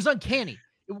was uncanny.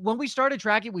 When we started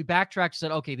tracking, we backtracked,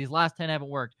 said, okay, these last 10 haven't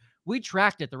worked. We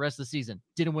tracked it the rest of the season.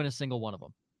 Didn't win a single one of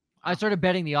them. I started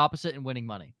betting the opposite and winning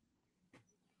money.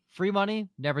 Free money,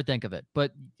 never think of it.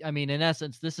 But, I mean, in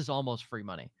essence, this is almost free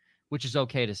money, which is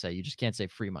okay to say. You just can't say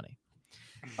free money.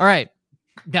 All right.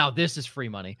 Now, this is free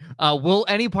money. Will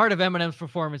any part of Eminem's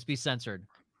performance be censored?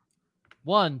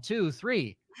 1, 2,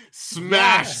 3.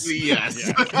 Smash the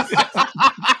yes.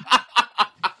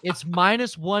 It's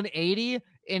minus 180,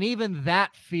 and even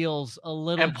that feels a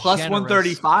little And plus generous.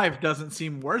 135 doesn't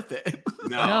seem worth it.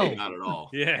 No, not at all.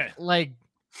 Yeah. Like,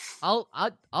 I'll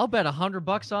bet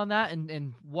 $100 on that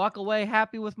and walk away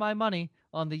happy with my money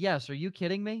on the yes. Are you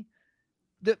kidding me?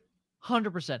 The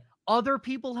 100%. Other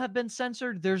people have been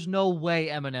censored. There's no way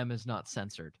Eminem is not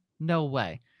censored. No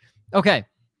way. Okay.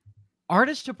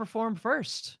 Artist to perform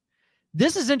first.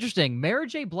 This is interesting. Mary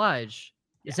J. Blige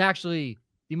is actually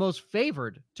the most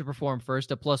favored to perform first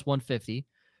at plus 150.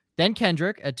 Then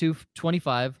Kendrick at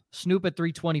 225, Snoop at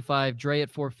 325, Dre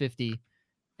at 450,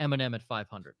 Eminem at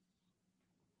 500.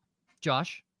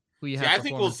 Josh, who you have? I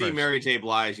think we'll see Mary J.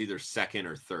 Blige either second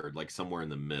or third, like somewhere in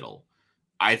the middle.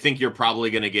 I think you're probably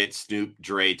going to get Snoop,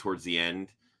 Dre towards the end.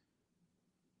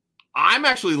 I'm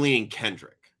actually leaning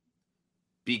Kendrick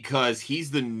because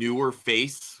he's the newer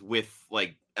face with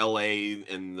like LA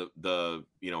and the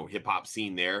hip hop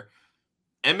scene there.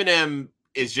 Eminem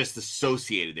is just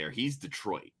associated there. He's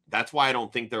Detroit. That's why I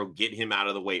don't think they'll get him out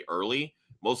of the way early,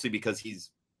 mostly because he's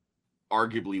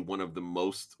arguably one of the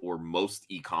most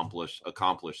accomplished,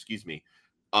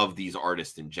 of these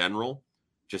artists in general,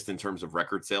 just in terms of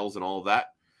record sales and all of that.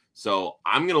 So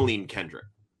I'm going to lean Kendrick.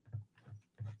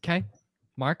 Okay.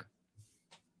 Mark?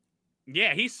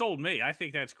 Yeah, he sold me. I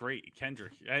think that's great,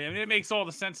 Kendrick. I mean, it makes all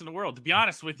the sense in the world. To be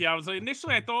honest with you, I was like,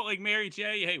 initially I thought like Mary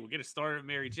J. Hey, we'll get it started with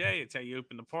Mary J. It's how you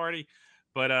open the party.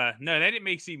 But no, that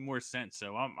makes even more sense.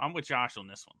 So I'm with Josh on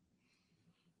this one.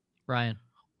 Ryan,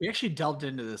 we actually delved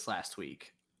into this last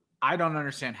week. I don't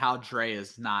understand how Dre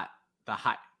is not the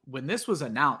high. When this was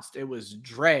announced, it was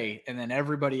Dre, and then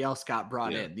everybody else got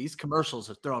brought in. These commercials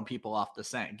are throwing people off the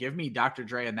scent. Give me Dr.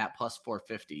 Dre and that plus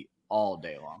 450 all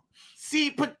day long. See,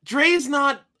 but Dre's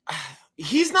not.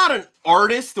 He's not an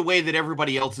artist the way that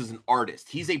everybody else is an artist.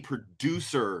 He's a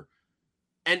producer,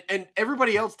 and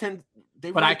everybody else tends.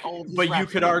 But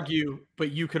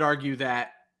you could argue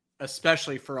that,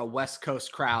 especially for a West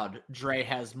Coast crowd, Dre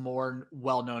has more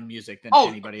well-known music than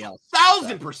anybody else.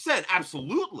 1,000%,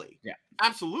 absolutely. Yeah,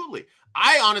 absolutely.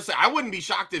 I wouldn't be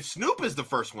shocked if Snoop is the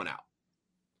first one out.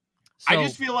 So, I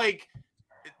just feel like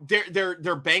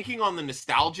they're banking on the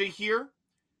nostalgia here,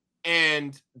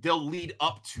 and they'll lead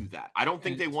up to that. I don't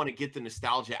think they want to get the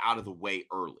nostalgia out of the way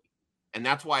early, and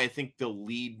that's why I think they'll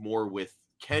lead more with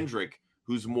Kendrick,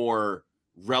 who's more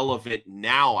relevant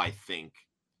now, I think,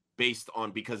 based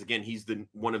on, because again, he's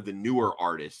one of the newer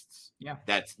artists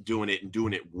that's doing it and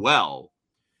doing it well.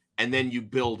 And then you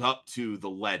build up to the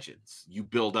legends. You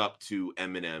build up to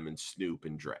Eminem and Snoop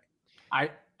and Dre.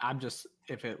 I'm just,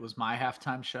 if it was my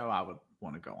halftime show, I would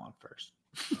want to go on first.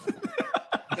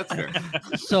 That's fair.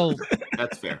 So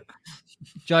that's fair.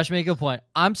 Josh, make a point.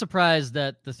 I'm surprised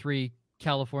that the three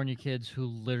California kids who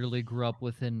literally grew up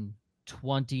within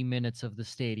 20 minutes of the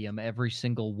stadium, every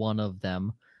single one of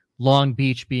them, Long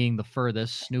Beach being the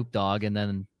furthest, Snoop Dogg, and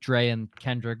then Dre and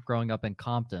Kendrick growing up in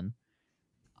Compton.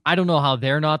 I don't know how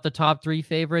they're not the top three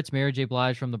favorites. Mary J.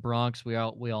 Blige from the Bronx. We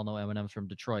all know Eminem's from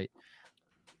Detroit.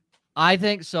 I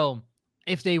think so.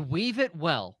 If they weave it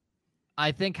well,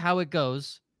 I think how it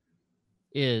goes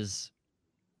is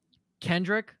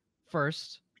Kendrick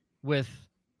first with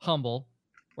Humble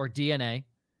or DNA,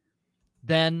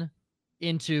 then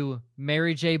into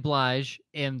Mary J. Blige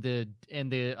and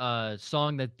the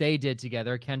song that they did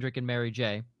together, Kendrick and Mary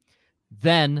J.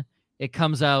 Then it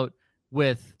comes out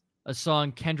with a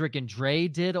song Kendrick and Dre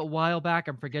did a while back.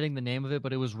 I'm forgetting the name of it,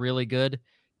 but it was really good.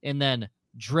 And then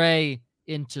Dre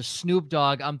into Snoop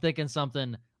Dogg. I'm thinking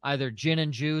something either Gin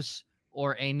and Juice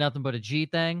or Ain't Nothing But a G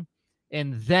Thing.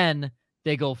 And then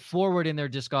they go forward in their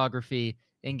discography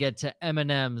and get to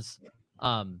Eminem's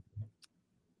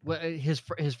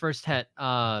his first hit,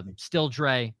 Still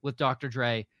Dre with Dr.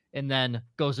 Dre, and then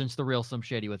goes into the Real Slim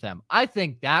Shady with them. I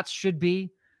think that should be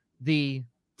the.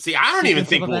 See, I don't even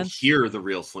think we'll hear the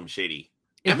Real Slim Shady.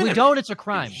 If Eminem, we don't, it's a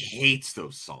crime. He hates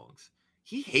those songs.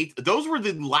 Those were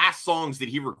the last songs that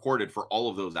he recorded for all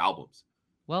of those albums.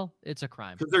 Well, it's a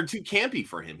crime because they're too campy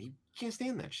for him. He can't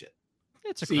stand that shit.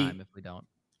 It's a crime if we don't.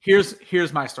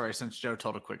 Here's my story. Since Joe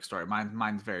told a quick story,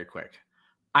 mine's very quick.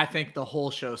 I think the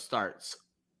whole show starts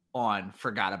on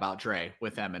Forgot About Dre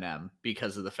with Eminem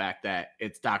because of the fact that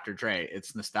it's Dr. Dre.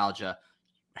 It's nostalgia.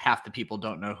 Half the people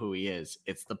don't know who he is.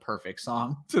 It's the perfect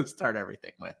song to start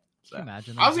everything with. So. Can you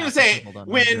imagine? I was going to say,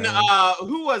 when,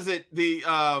 who was it?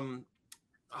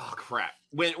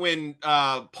 When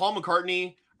Paul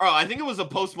McCartney, I think it was a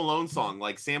Post Malone song,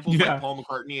 like sampled by Paul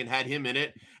McCartney and had him in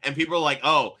it. And people are like,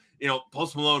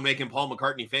 Post Malone making Paul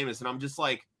McCartney famous. And I'm just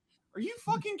like, are you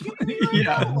fucking kidding me right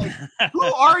now? Like, who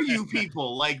are you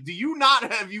people? Like,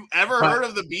 have you ever heard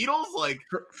of the Beatles? Like,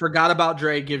 Forgot About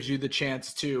Dre gives you the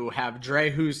chance to have Dre,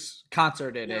 whose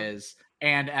concert it is,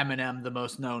 and Eminem, the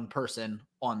most known person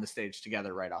on the stage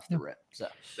together right off the rip. So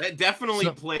that definitely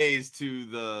plays to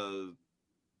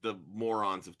the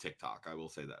morons of TikTok. I will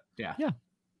say that. Yeah.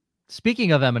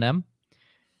 Speaking of Eminem,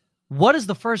 what is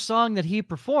the first song that he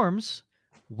performs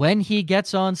when he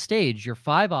gets on stage? Your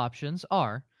 5 options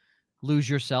are Lose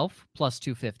Yourself, plus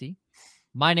 250.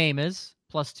 My Name Is,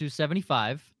 plus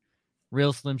 275.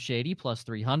 Real Slim Shady, plus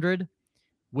 300.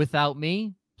 Without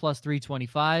Me, plus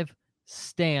 325.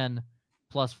 Stan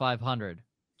plus 500.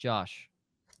 Josh.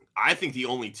 I think the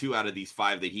only 2 out of these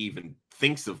 5 that he even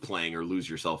thinks of playing are Lose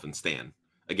Yourself and Stan.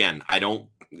 Again,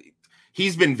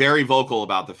 he's been very vocal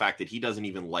about the fact that he doesn't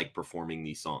even like performing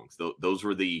these songs. Those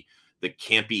were the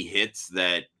campy hits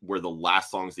that were the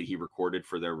last songs that he recorded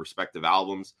for their respective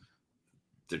albums.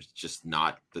 They're just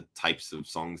not the types of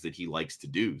songs that he likes to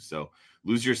do. So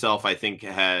Lose Yourself, I think,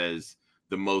 has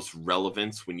the most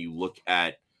relevance when you look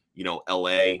at,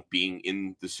 LA being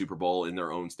in the Super Bowl in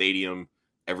their own stadium,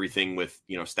 everything with,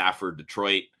 Stafford,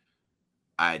 Detroit.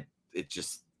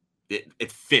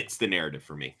 It fits the narrative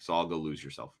for me. So I'll go Lose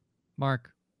Yourself.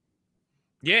 Mark.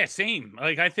 Yeah, same.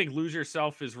 Like, I think Lose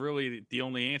Yourself is really the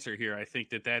only answer here. I think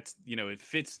that's, it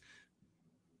fits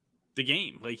the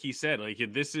game. Like he said, like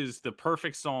this is the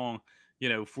perfect song,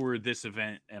 for this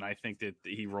event. And I think that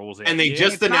he rolls it. And they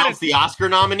just announced the Oscar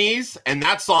nominees, and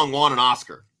that song won an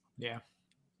Oscar. Yeah.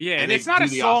 Yeah, and it's not a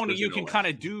song that you can kind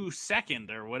of do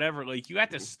second or whatever. Like, you have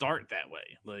to start that way.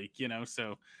 Like,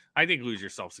 so I think Lose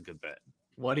Yourself's a good bet.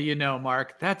 What do you know,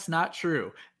 Mark? That's not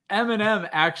true. Eminem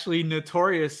actually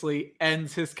notoriously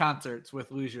ends his concerts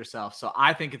with Lose Yourself. So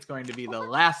I think it's going to be the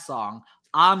last song.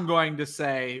 I'm going to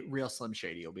say Real Slim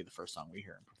Shady will be the first song we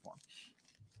hear him perform.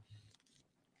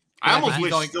 I almost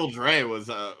wish Still Dre was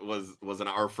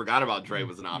or forgot about Dre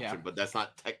was an option, but that's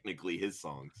not technically his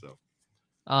song. So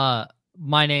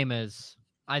My Name Is,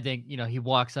 I think, he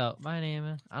walks out. My name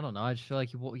is, I don't know. I just feel like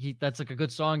he that's like a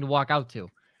good song to walk out to.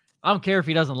 I don't care if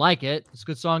he doesn't like it. It's a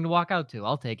good song to walk out to.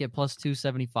 I'll take it. Plus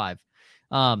 275.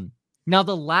 Now,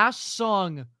 the last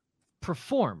song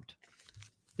performed.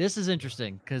 This is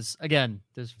interesting because, again,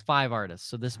 there's 5 artists.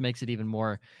 So this makes it even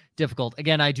more difficult.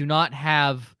 Again, I do not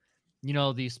have,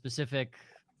 the specific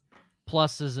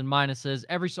pluses and minuses.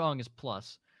 Every song is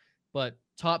plus. But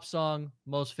top song,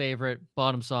 most favorite.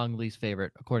 Bottom song, least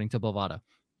favorite, according to Bovada.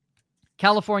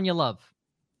 California Love.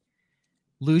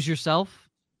 Lose Yourself.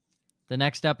 The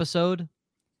Next Episode,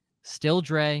 Still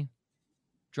Dre,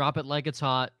 Drop It Like It's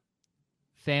Hot,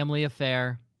 Family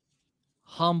Affair,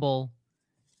 Humble,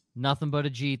 Nothing But a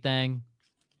G Thing,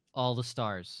 All the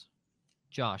Stars.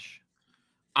 Josh.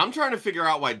 I'm trying to figure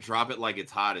out why Drop It Like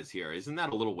It's Hot is here. Isn't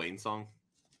that a Lil Wayne song?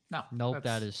 No. Nope,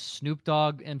 that is Snoop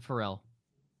Dogg and Pharrell.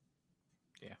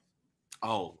 Yeah.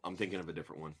 Oh, I'm thinking of a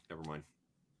different one. Never mind.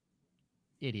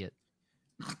 Idiot.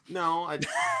 No,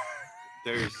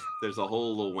 There's a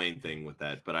whole Lil Wayne thing with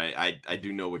that, but I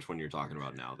do know which one you're talking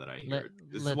about now that I hear it.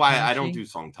 This is why I don't do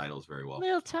song titles very well.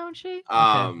 Lil Township?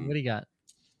 Okay, what do you got?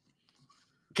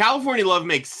 California Love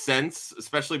makes sense,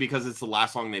 especially because it's the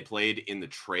last song they played in the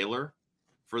trailer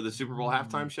for the Super Bowl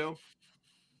halftime show.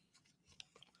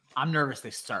 I'm nervous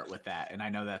they start with that, and I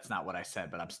know that's not what I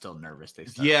said, but I'm still nervous they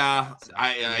start. Yeah, with that, so.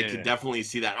 I could definitely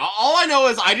see that. All I know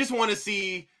is I just want to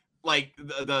see like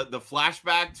the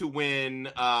flashback to when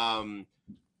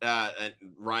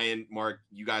Ryan, Mark,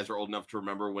 you guys are old enough to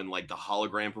remember when like the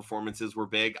hologram performances were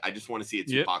big. I just want to see a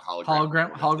Tupac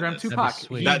hologram Tupac.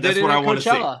 That's what I want to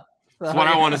see. That's what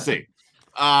I want to see.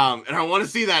 And I want to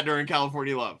see that during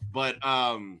California Love. But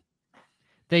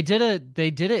they did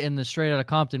it in the Straight Outta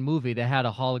Compton movie. They had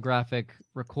a holographic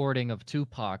recording of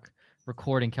Tupac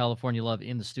recording California Love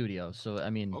in the studio. So I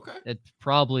mean, it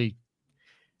probably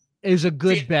is a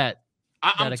good bet.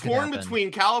 I'm torn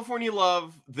between California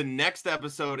Love, The Next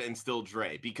Episode, and Still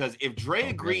Dre. Because if Dre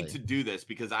agreed to do this,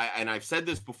 because I've said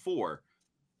this before,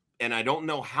 and I don't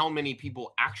know how many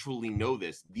people actually know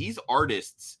this, these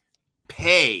artists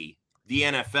pay the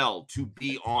NFL to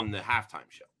be on the halftime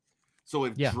show. So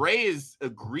if Dre is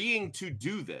agreeing to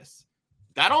do this,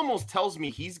 that almost tells me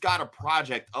he's got a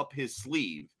project up his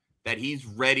sleeve that he's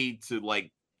ready to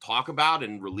like talk about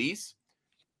and release,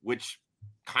 which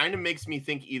kind of makes me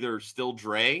think either Still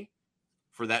Dre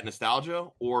for that nostalgia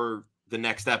or The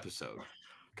Next Episode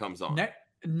comes on.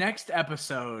 Next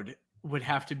Episode would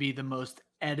have to be the most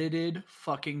edited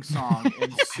fucking song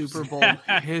in Super Bowl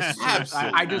history.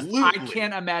 I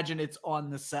can't imagine it's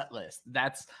on the set list.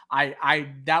 That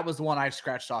was the one I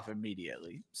scratched off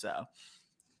immediately. So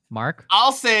Mark?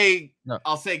 I'll say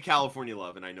California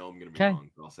Love, and I know I'm gonna be wrong,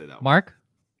 but I'll say that one. Mark?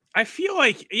 I feel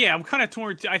like, I'm kind of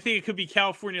torn. I think it could be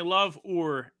California Love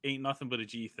or Ain't Nothing But a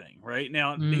G Thing. Right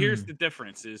now, here's the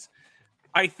difference: is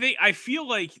I feel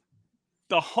like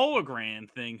the hologram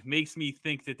thing makes me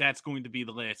think that that's going to be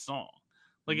the last song.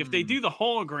 Like if they do the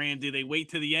hologram, do they wait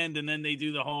to the end and then they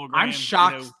do the hologram? I'm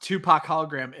shocked Tupac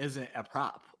hologram isn't a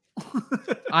prop.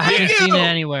 I haven't seen it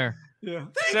anywhere. Yeah,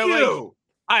 thank you.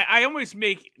 I almost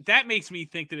makes me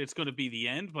think that it's going to be the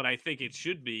end, but I think it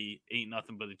should be Ain't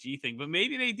Nothing But a G Thing. But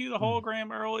maybe they do the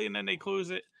hologram early and then they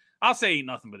close it. I'll say Ain't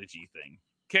Nothing But a G Thing.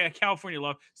 California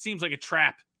Love seems like a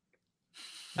trap.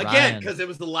 Again, because it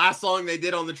was the last song they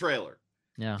did on the trailer.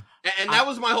 Yeah. And that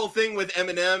was my whole thing with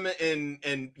Eminem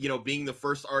and being the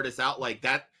first artist out like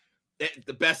that.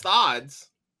 The best odds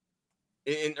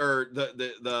or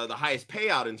the highest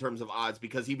payout in terms of odds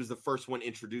because he was the first one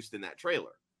introduced in that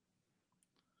trailer.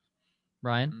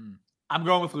 Ryan? I'm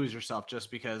going with Lose Yourself just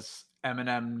because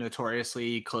Eminem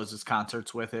notoriously closes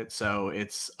concerts with it. So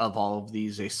it's of all of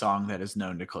these a song that is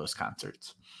known to close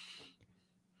concerts.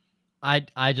 I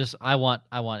want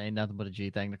Ain't Nothing But a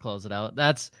G Thing to close it out.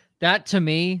 That to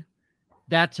me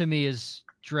is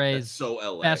Dre's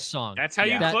best song. That's how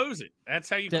you close it. That's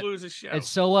how you close a show. It's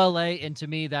so LA, and to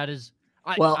me that is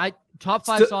top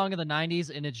 5 song of the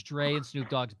 90s, and it's Dre and Snoop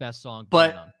Dogg's best song.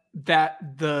 But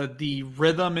that the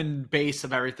rhythm and bass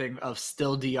of everything of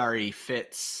Still DRE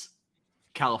fits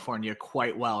California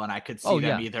quite well, and I could see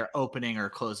them either opening or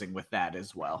closing with that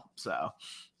as well. So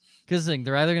because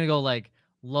they're either gonna go like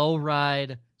low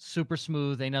ride, super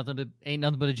smooth, ain't nothing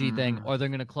but a G thing, or they're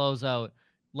gonna close out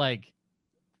like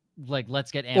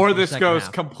let's get amped. Or this goes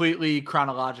completely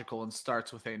chronological and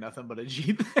starts with Ain't Nothing But a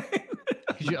G Thing.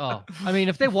 I mean,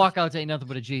 if they walk out to Ain't Nothing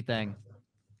But a G Thing,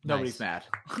 nobody's mad.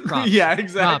 Props. Yeah,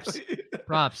 exactly.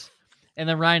 Props. And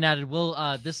then Ryan added,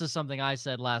 this is something I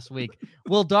said last week.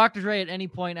 Will Dr. Dre at any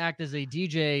point act as a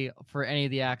DJ for any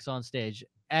of the acts on stage?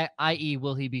 I.e.,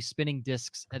 will he be spinning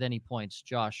discs at any points?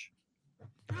 Josh?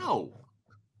 No.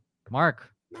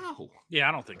 Mark? No. Yeah,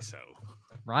 I don't think so.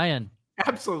 Ryan?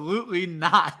 Absolutely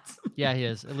not. Yeah, he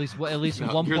is. At least at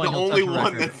one point. You're the only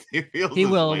one that feels he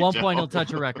will. At one point, he'll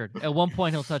touch a record. At one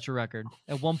point, he'll touch a record.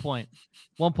 At one point.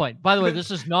 By the way, this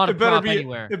is not a prop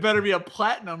anywhere. It better be a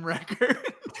platinum record.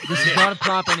 This is not a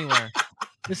prop anywhere.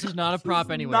 This is not a prop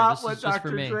anywhere. Not this what is just Dr.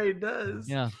 for me. Dre does.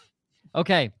 Yeah.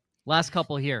 Okay. Last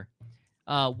couple here.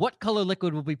 What color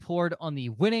liquid will be poured on the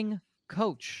winning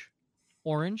coach?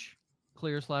 Orange,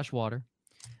 clear/water,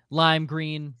 lime,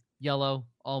 green, yellow,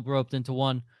 all roped into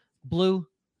one, blue,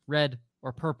 red,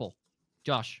 or purple?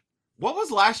 Josh? What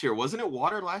was last year? Wasn't it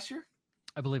water last year?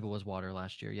 I believe it was water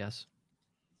last year, yes.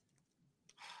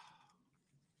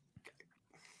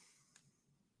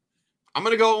 I'm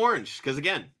gonna go orange because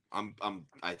again,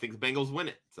 I think the Bengals win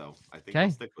it, so I think I'll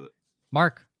stick with it.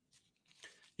 Mark?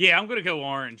 Yeah, I'm gonna go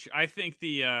orange. I think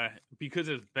because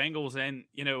of Bengals and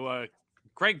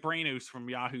Greg Branos from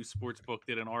Yahoo Sportsbook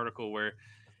did an article where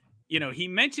he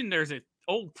mentioned there's an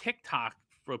old TikTok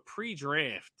for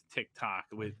pre-draft TikTok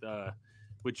with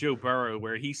Joe Burrow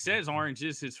where he says orange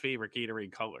is his favorite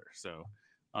Gatorade color. So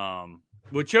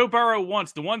what Joe Burrow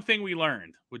wants, the one thing we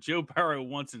learned, what Joe Burrow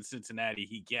wants in Cincinnati,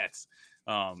 he gets.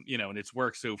 And it's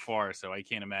worked so far, so I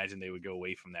can't imagine they would go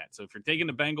away from that. So if you're taking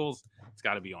the Bengals, it's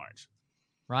got to be orange.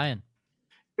 Ryan?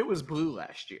 It was blue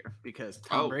last year because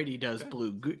Tom Brady does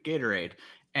blue Gatorade.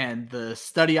 And the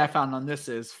study I found on this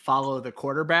is follow the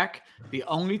quarterback. The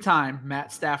only time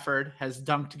Matt Stafford has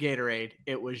dunked Gatorade,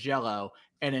 it was yellow.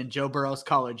 And in Joe Burrow's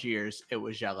college years, it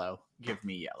was yellow. Give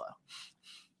me yellow.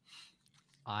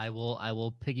 I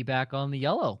will piggyback on the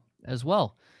yellow as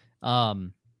well.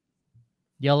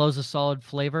 Yellow's a solid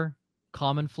flavor,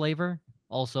 common flavor.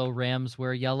 Also, Rams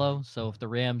wear yellow. So if the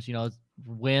Rams,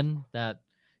 win, that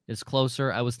is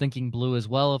closer. I was thinking blue as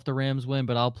well if the Rams win,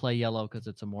 but I'll play yellow because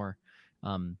it's a more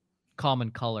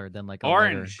common color than like a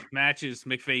orange lighter. Matches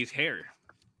McVay's hair.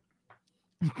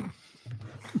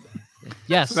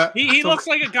 Yes, he looks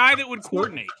like a guy that would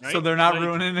coordinate. Right? So they're not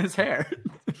ruining his hair.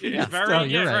 It's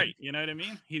right. You know what I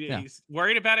mean? He's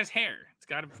worried about his hair. It's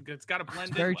got to blend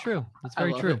in. Very true. It's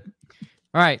very true.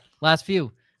 All right, last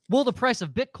few. Will the price of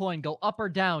Bitcoin go up or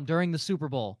down during the Super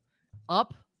Bowl?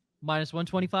 Up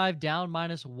 -125, down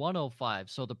 -105.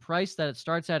 So the price that it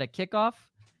starts at kickoff,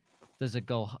 does it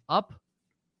go up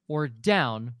or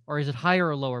down, or is it higher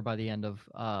or lower by the end of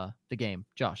the game?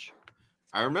 Josh?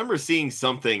 I remember seeing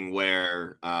something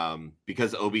where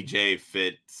because OBJ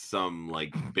fit some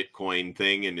like Bitcoin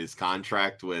thing in his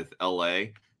contract with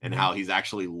LA and how he's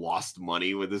actually lost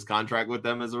money with his contract with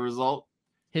them as a result.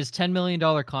 His $10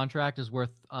 million contract is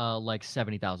worth like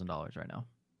 $70,000 right now.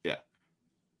 Yeah.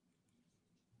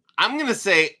 I'm going to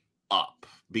say up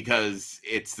because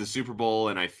it's the Super Bowl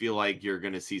and I feel like you're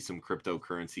going to see some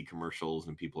cryptocurrency commercials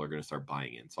and people are going to start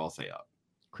buying in. So I'll say up.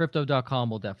 Crypto.com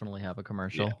will definitely have a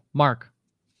commercial. Yeah. Mark?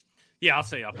 Yeah, I'll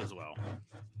say up as well.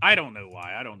 I don't know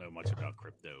why. I don't know much about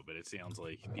crypto, but it sounds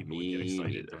like people would get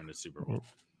excited during the Super Bowl.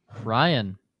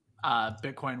 Ryan?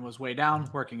 Bitcoin was way down,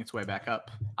 working its way back up.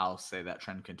 I'll say that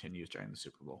trend continues during the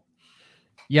Super Bowl.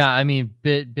 Yeah, I mean,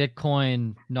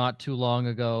 Bitcoin not too long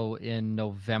ago in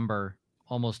November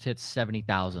almost hit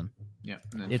 70,000. Yeah,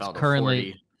 it's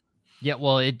currently Yeah,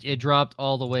 well, it dropped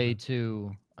all the way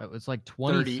to it was like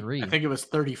 23. 30, I think it was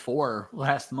 34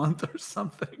 last month or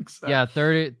something. So. Yeah,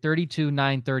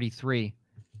 32,933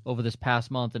 over this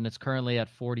past month, and it's currently at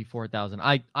 44,000.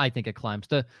 I think it climbs.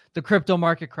 The crypto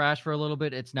market crashed for a little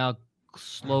bit. It's now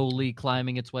slowly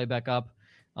climbing its way back up.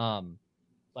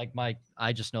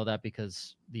 I just know that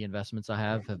because the investments I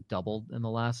have doubled in the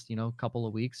last, couple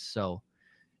of weeks. So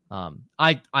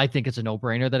I think it's a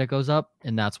no-brainer that it goes up,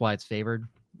 and that's why it's favored.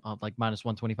 Like minus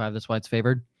 125, that's why it's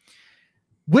favored.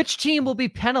 Which team will be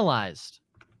penalized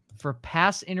for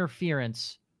pass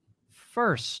interference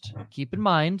first? Keep in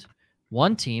mind,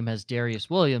 one team has Darius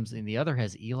Williams and the other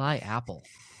has Eli Apple.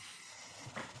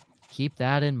 Keep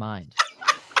that in mind.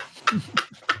 Could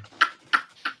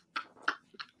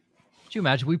you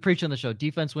imagine? We preach on the show,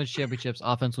 defense wins championships,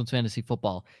 offense wins fantasy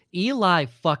football. Eli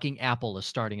fucking Apple is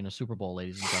starting in a Super Bowl,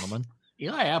 ladies and gentlemen.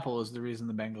 Eli Apple is the reason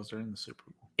the Bengals are in the Super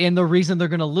Bowl. And the reason they're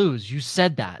going to lose. You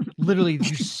said that. Literally,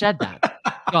 you said that.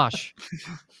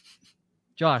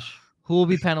 Josh, who will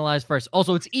be penalized first?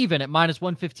 Also, it's even at minus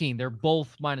 115. They're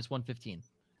both minus 115.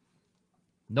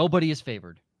 Nobody is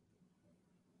favored.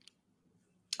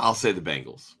 I'll say the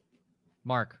Bengals.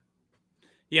 Mark.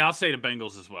 Yeah, I'll say the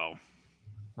Bengals as well.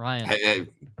 Ryan.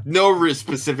 No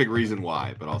specific reason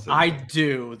why, but I'll say I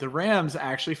do. The Rams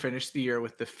actually finished the year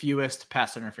with the fewest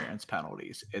pass interference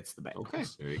penalties. It's the Bengals. Okay,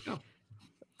 there you go.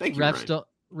 Thank you,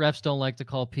 refs don't like to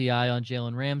call PI on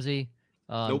Jalen Ramsey.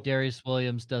 Nope. Darius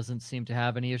Williams doesn't seem to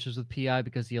have any issues with PI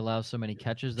because he allows so many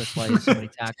catches. That's why he has so many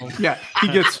tackles. Yeah, he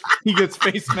gets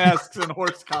face masks and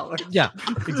horse collars. Yeah,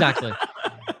 exactly.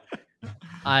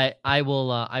 I will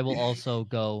also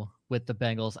go with the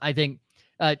Bengals. I think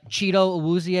Cheeto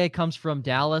Awuzie comes from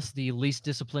Dallas, the least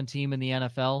disciplined team in the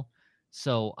NFL.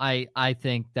 So I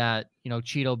think that,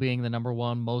 Cheeto being the number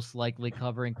one most likely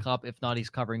covering Kupp, if not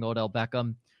he's covering Odell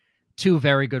Beckham. Two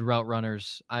very good route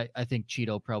runners. I think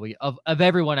Cheeto probably of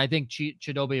everyone. I think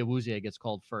Chidobe Awuzie gets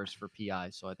called first for PI,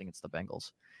 so I think it's the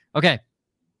Bengals. Okay,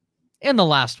 and the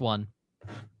last one,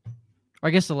 or I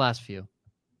guess the last few.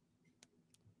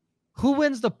 Who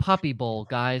wins the Puppy Bowl,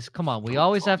 guys? Come on, we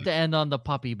always have to end on the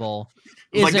Puppy Bowl.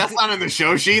 That's not in the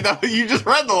show sheet. You just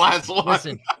read the last one.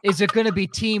 Listen, is it going to be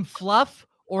Team Fluff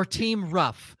or Team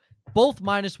Rough? Both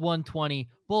minus 120.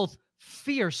 Both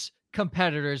fierce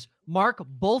competitors. Mark,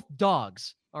 both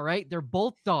dogs. All right, they're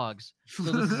both dogs. So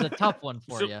this is a tough one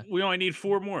for you. We only need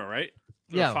 4 more, right?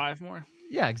 Yeah, 5 more.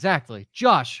 Yeah, exactly.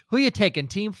 Josh, who you taking?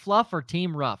 Team Fluff or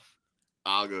Team Rough?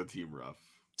 I'll go Team Rough.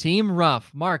 Team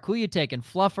Rough. Mark, who you taking?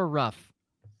 Fluff or Rough?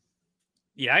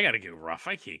 Yeah, I got to go Rough.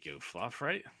 I can't go Fluff,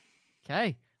 right?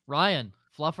 Okay. Ryan,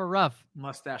 Fluff or Rough?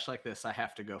 Mustache like this, I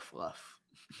have to go Fluff.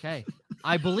 Okay.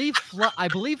 I believe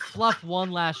Fluff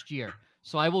won last year,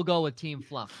 so I will go with Team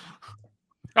Fluff.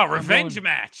 Oh, revenge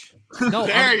match. No,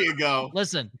 there you go.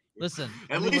 Listen.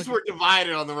 At least we're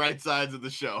divided on the right sides of the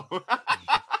show.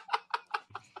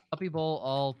 Puppy Bowl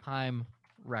all-time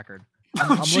record.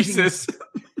 Jesus.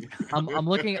 I'm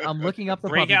looking up the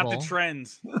Break Puppy out Bowl. the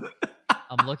trends.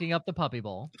 I'm looking up the Puppy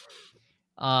Bowl.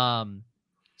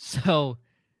 So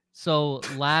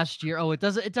last year, it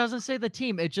doesn't say the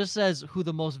team. It just says who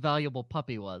the most valuable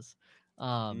puppy was.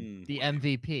 The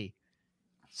MVP.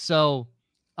 So,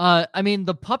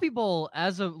 the Puppy Bowl,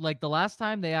 as of the last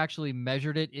time they actually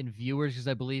measured it in viewers, because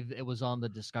I believe it was on the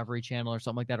Discovery Channel or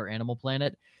something like that, or Animal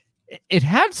Planet. It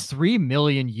had 3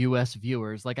 million US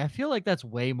viewers. I feel like that's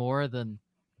way more than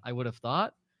I would have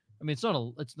thought. I mean, it's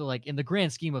like in the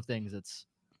grand scheme of things, it's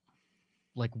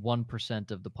like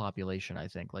 1% of the population, I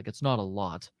think. It's not a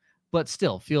lot, but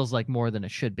still feels like more than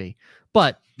it should be.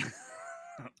 But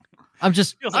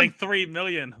feels like 3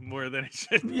 million more than it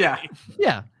should be.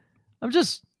 Yeah. I'm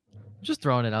just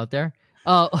throwing it out there.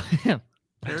 Do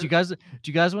you guys want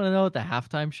to know what the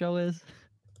halftime show is?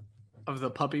 Of the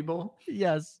Puppy Bowl?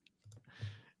 Yes.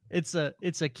 It's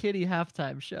a kitty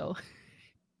halftime show.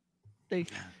 They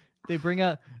bring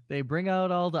out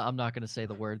all the, I'm not going to say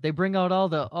the word. They bring out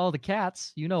all the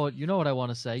cats. You know what I want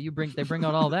to say. They bring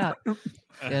out all that.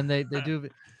 And they do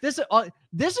this.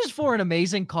 This is for an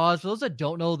amazing cause. For those that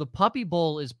don't know, the Puppy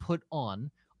Bowl is put on.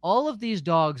 All of these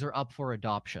dogs are up for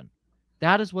adoption.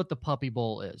 That is what the Puppy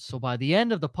Bowl is. So by the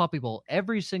end of the Puppy Bowl,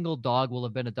 every single dog will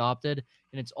have been adopted.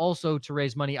 And it's also to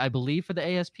raise money, I believe, for the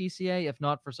ASPCA, if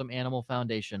not for some animal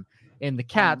foundation. And the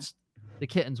cats, the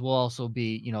kittens will also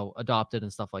be, adopted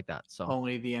and stuff like that. So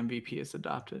only the MVP is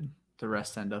adopted. The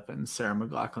rest end up in Sarah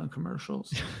McLachlan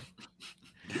commercials.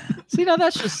 See, now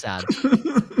that's just sad.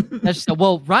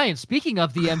 Well, Ryan, speaking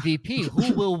of the MVP,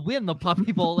 who will win the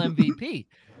Puppy Bowl MVP?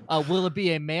 Will it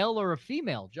be a male or a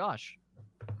female, Josh?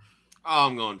 Oh,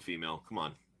 I'm going female. Come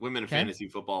on. Women in fantasy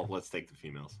football. Let's take the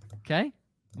females. Okay.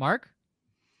 Mark?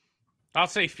 I'll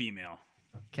say female.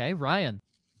 Okay. Ryan?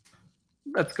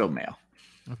 Let's go male.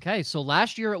 Okay. So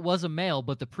last year it was a male,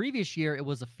 but the previous year it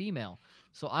was a female.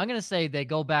 So I'm going to say they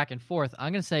go back and forth.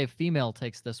 I'm going to say a female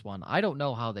takes this one. I don't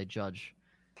know how they judge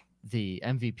the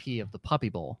MVP of the Puppy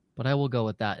Bowl, but I will go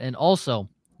with that. And also,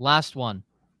 last one.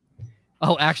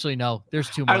 Oh, actually, no.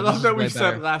 There's two more. I love that we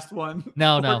said last one.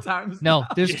 No.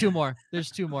 There's two more.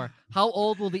 There's two more. How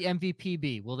old will the MVP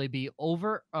be? Will they be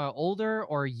older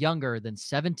or younger than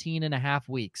 17 and a half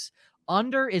weeks?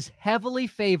 Under is heavily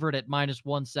favored at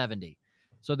 -170.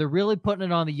 So they're really putting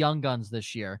it on the young guns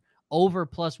this year. Over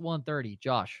 +130.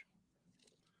 Josh?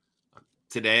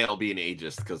 Today I'll be an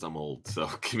ageist because I'm old. So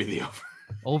give me the over.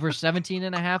 Over 17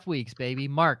 and a half weeks, baby.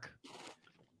 Mark?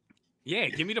 Yeah,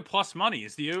 give me the plus money.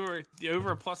 Is the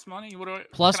over plus money? What do I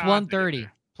 +130.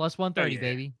 +130,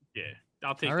 baby. Yeah,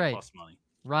 I'll take the plus money.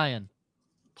 Ryan?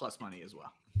 Plus money as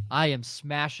well. I am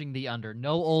smashing the under.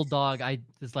 No old dog.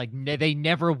 It's like they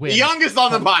never win. The youngest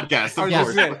on the podcast. Of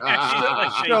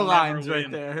course. Show lines right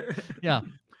there. Yeah.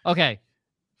 Okay.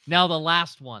 Now the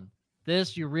last one.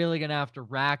 This you're really gonna have to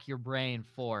rack your brain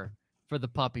for the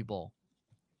Puppy Bowl.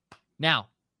 Now,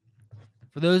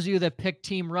 for those of you that pick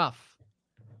Team Rough,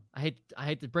 I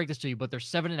hate to break this to you, but they're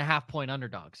 7.5 point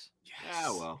underdogs. Yes. Yeah,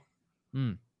 well.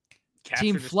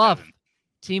 Team Fluff. 7.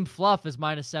 Team Fluff is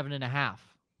 -7.5.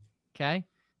 Okay.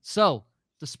 So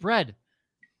the spread,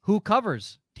 who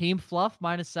covers? Team Fluff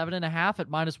 -7.5 at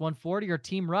 -140, or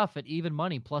Team Rough at even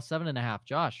money +7.5?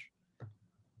 Josh.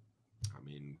 I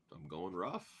mean, I'm going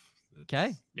Rough.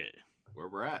 Okay. Yeah. Where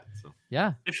we're at. So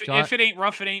yeah. If it ain't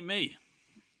rough, it ain't me.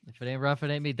 If it ain't rough,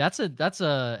 it ain't me. That's a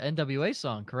NWA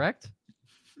song, correct?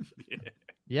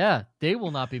 Yeah, they will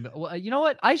not be. Well, you know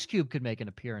what? Ice Cube could make an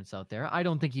appearance out there. I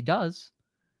don't think he does.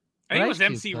 I think it was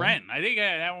MC Ren. I think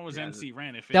that one was MC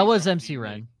Ren. That was MC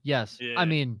Ren. Yes. Yeah. I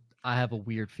mean, I have a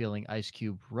weird feeling Ice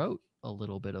Cube wrote a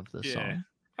little bit of this song.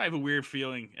 I have a weird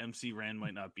feeling MC Ren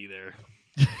might not be there.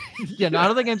 Yeah, no, I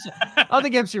don't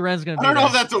think MC Ren's going to be there. I don't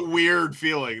know there. if that's a weird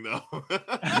feeling, though.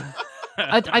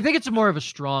 I think it's more of a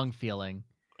strong feeling.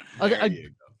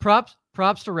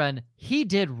 Props to Ren. He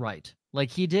did write. Like,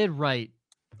 he did write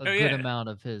a good amount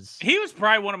of his. He was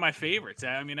probably one of my favorites.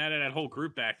 I mean, out of that whole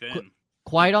group back then.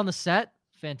 Quiet on the Set,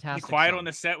 fantastic. Quiet on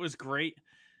the Set was great.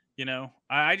 You know,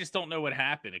 I just don't know what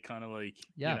happened. It kind of like,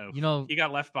 he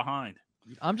got left behind.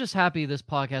 I'm just happy this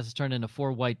podcast has turned into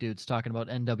 4 white dudes talking about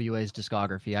NWA's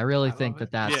discography. I really think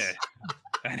that's. Yeah.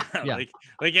 I know. Yeah.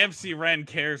 Like MC Ren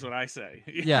cares what I say.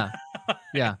 Yeah.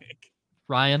 Yeah.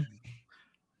 Ryan?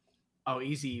 Oh,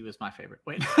 Easy was my favorite.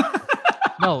 Wait.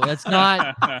 No, that's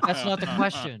not the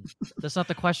question. That's not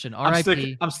the question.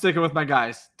 R.I.P. I'm sticking with my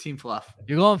guys. Team Fluff.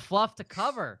 You're going Fluff to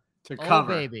cover.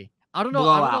 Cover. Baby. I don't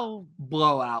know.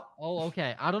 Blowout. Oh,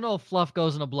 okay. I don't know if Fluff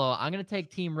goes in a blowout. I'm gonna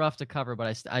take Team Rough to cover,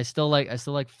 but I still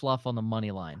like Fluff on the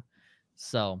money line.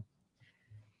 So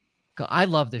I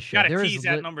love this show. Gotta tease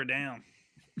that number down.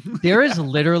 There is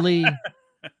literally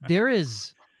there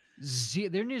is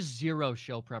zero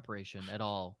show preparation at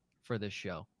all for this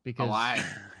show because I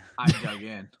dug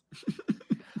in.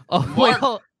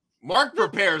 Mark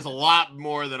prepares a lot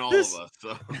more than all of us.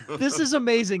 So. This is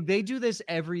amazing. They do this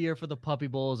every year for the Puppy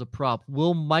Bowl as a prop.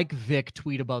 Will Mike Vick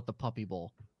tweet about the Puppy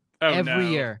Bowl every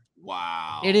year?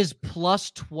 Wow. It is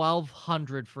plus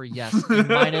 1,200 for yes, and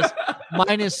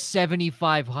minus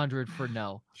 7,500 for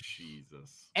no.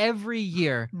 Jesus. Every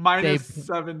year. Minus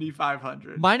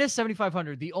 7,500. Minus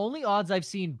 7,500. The only odds I've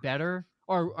seen better,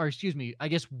 or excuse me, I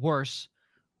guess worse,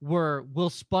 were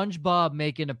will SpongeBob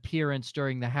make an appearance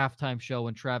during the halftime show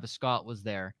when Travis Scott was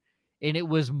there? And it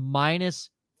was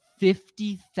minus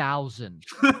 50,000.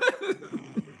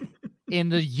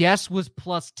 And the yes was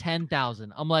plus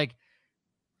 10,000. I'm like,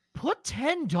 put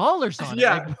 $10 on it.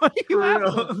 Yeah. Like, what do you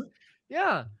have?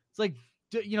 Yeah. It's like,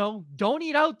 don't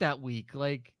eat out that week.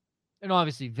 Like, and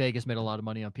obviously Vegas made a lot of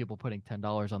money on people putting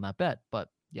 $10 on that bet, but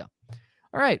yeah.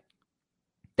 All right.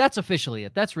 That's officially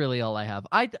it. That's really all I have.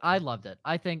 I loved it.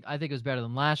 I think it was better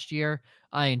than last year.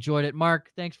 I enjoyed it. Mark,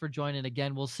 thanks for joining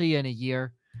again. We'll see you in a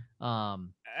year.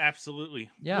 Absolutely.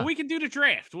 Yeah. Well, we can do the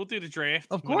draft. We'll do the draft.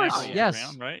 Of course. Yes.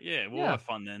 Around, right. Yeah. We'll have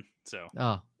fun then. So.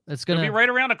 Oh, it'll be right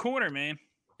around the corner, man.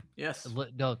 Yes.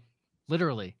 No,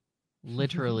 literally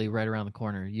right around the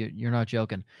corner. You're not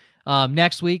joking.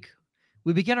 Next week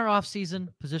we begin our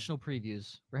off-season positional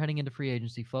previews. We're heading into free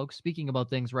agency, folks. Speaking about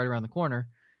things right around the corner.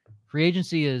 Free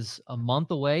agency is a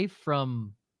month away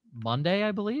from Monday,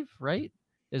 I believe, right?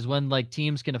 Is when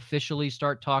teams can officially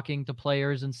start talking to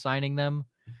players and signing them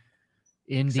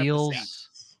in deals.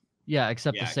 Yeah,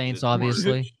 except the Saints,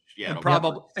 obviously. Yeah,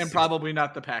 and probably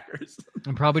not the Packers.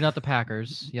 And probably not the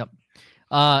Packers. Yep.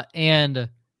 And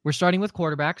we're starting with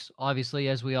quarterbacks. Obviously,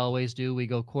 as we always do, we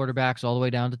go quarterbacks all the way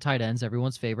down to tight ends,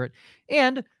 everyone's favorite.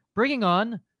 And bringing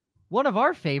on one of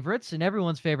our favorites and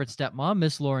everyone's favorite stepmom,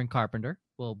 Miss Lauren Carpenter,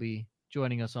 will be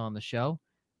joining us on the show.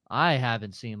 I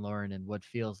haven't seen Lauren in what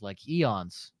feels like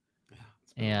eons.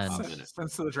 And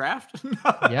since the draft.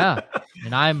 Yeah.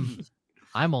 And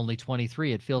I'm only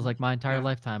 23. It feels like my entire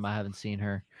lifetime I haven't seen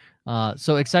her.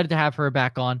 So excited to have her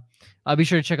back on. Be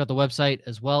sure to check out the website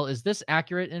as well. Is this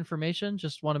accurate information?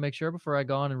 Just want to make sure before I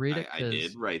go on and read it. I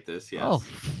did write this, yes. Oh,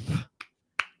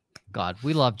 God,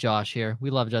 we love Josh here. We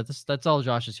love Josh. That's all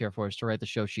Josh is here for, is to write the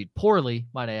show sheet poorly,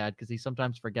 might I add, because he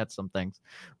sometimes forgets some things.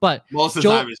 But most of the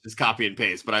time it's just copy and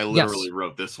paste, but I literally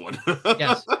wrote this one.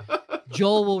 Yes.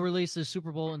 Joel will release his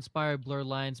Super Bowl inspired Blurred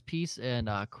Lines piece, and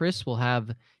Chris will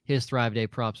have his Thrive Day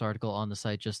props article on the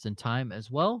site just in time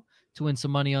as well to win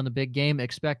some money on the big game.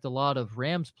 Expect a lot of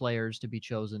Rams players to be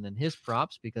chosen in his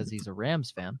props because he's a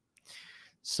Rams fan.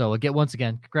 So once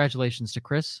again, congratulations to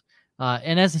Chris.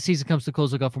 And as the season comes to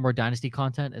close, look out for more Dynasty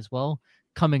content as well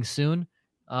coming soon.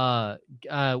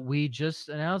 We just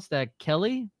announced that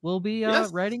Kelly will be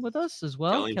writing with us as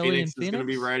well. Kelly Phoenix is going to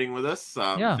be writing with us.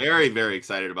 Very, very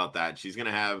excited about that. She's going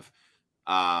to have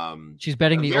she's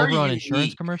betting the over on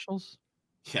insurance commercials.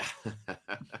 Yeah.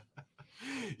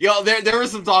 Yo, there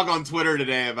was some talk on Twitter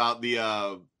today about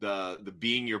the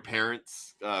Being Your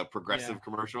Parents progressive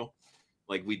commercial.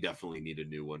 Like, we definitely need a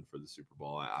new one for the Super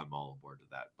Bowl. I'm all aboard to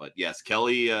that. But yes,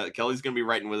 Kelly's going to be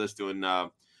writing with us, doing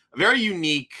a very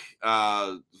unique,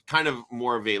 kind of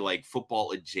more of a like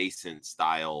football adjacent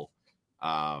style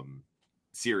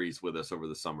series with us over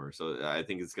the summer. So I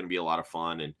think it's going to be a lot of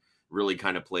fun and really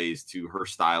kind of plays to her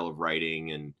style of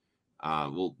writing. And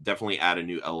we'll definitely add a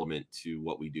new element to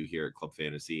what we do here at Club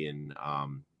Fantasy. And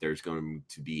there's going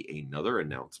to be another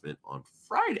announcement on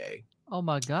Friday. Oh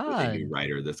my God. A new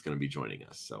writer that's going to be joining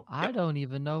us. So I don't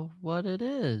even know what it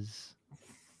is.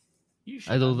 You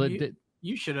should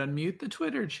unmute the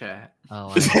Twitter chat.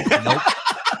 Oh,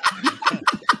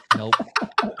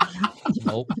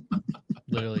 nope.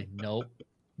 Literally, nope.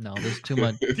 No, there's too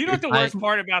much. Do you know what the worst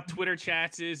part about Twitter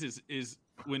chats is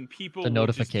when people the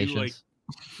notifications,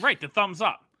 the thumbs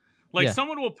up. Like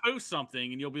someone will post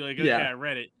something and you'll be like, okay, I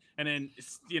read it. And then,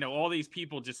 all these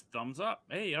people just thumbs up.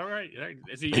 Hey, all right.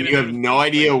 And you have no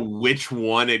idea which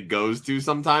one it goes to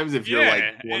sometimes. If you're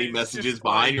like 20 messages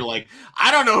behind, you're like,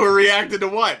 I don't know who reacted to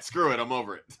what. Screw it. I'm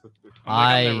over it.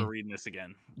 I'm never reading this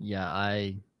again. Yeah,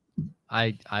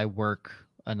 I work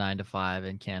a 9 to 5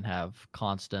 and can't have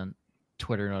constant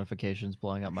Twitter notifications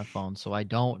blowing up my phone. So I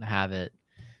don't have it,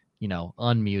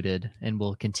 unmuted, and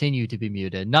will continue to be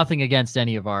muted. Nothing against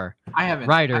any of our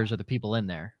writers or the people in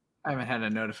there. I haven't had a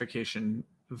notification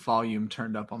volume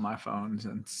turned up on my phone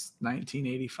since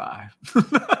 1985.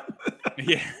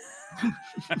 Yeah.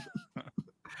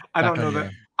 I don't know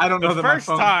that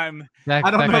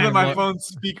my phone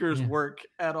speakers work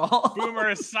at all.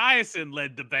 Boomer Esiason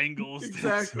led the Bengals.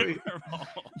 Exactly.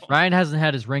 Ryan hasn't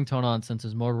had his ringtone on since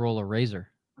his Motorola Razr.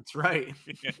 That's right.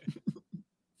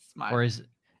 Or his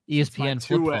ESPN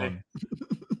flip phone.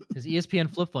 His ESPN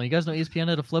flip phone. You guys know ESPN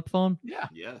had a flip phone? Yeah.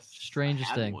 Yes.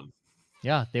 Strangest thing. One.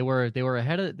 Yeah, they were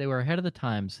ahead of the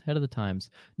times.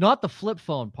 Not the flip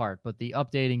phone part, but the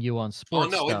updating you on sports. Oh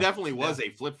no, stuff. It definitely was a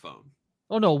flip phone.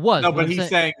 Oh no, it was. No, but he's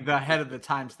saying the ahead of the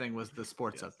times thing was the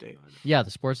sports update. Yeah, the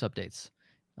sports updates.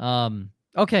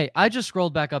 Okay, I just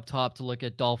scrolled back up top to look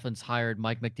at Dolphins hired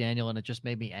Mike McDaniel, and it just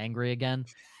made me angry again.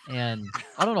 And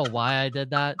I don't know why I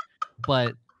did that,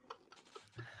 but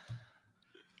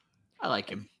I like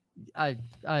him.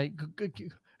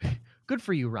 Good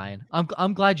for you, Ryan.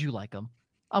 I'm glad you like him.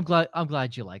 I'm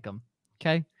glad you like him.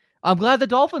 Okay. I'm glad the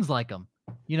Dolphins like him.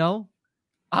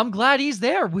 I'm glad he's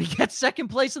there. We get second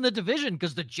place in the division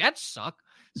because the Jets suck.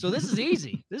 So this is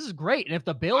easy. This is great. And if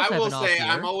the Bills have an off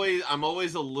year, I'm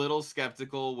always a little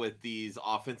skeptical with these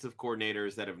offensive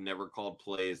coordinators that have never called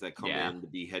plays that come in to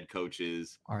be head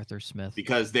coaches. Arthur Smith.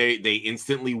 Because they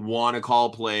instantly want to call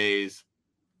plays.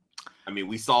 I mean,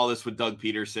 we saw this with Doug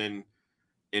Peterson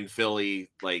in Philly.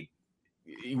 Like,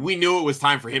 we knew it was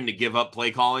time for him to give up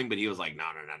play calling, but he was like, no,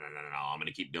 I'm going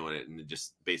to keep doing it. And it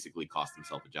just basically cost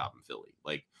himself a job in Philly.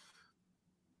 Like,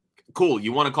 cool,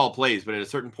 you want to call plays, but at a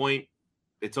certain point,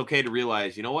 it's okay to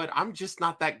realize, you know what? I'm just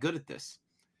not that good at this.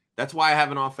 That's why I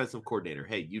have an offensive coordinator.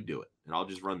 Hey, you do it, and I'll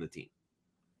just run the team.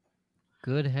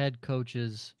 Good head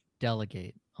coaches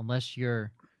delegate, unless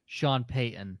you're Sean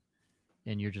Payton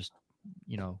and you're just,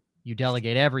 you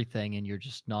delegate everything and you're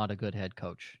just not a good head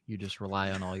coach. You just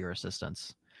rely on all your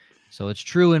assistants. So it's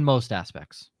true in most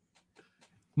aspects.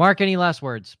 Mark, any last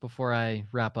words before I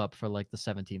wrap up for like the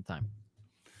 17th time?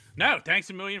 No, thanks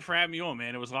a million for having me on,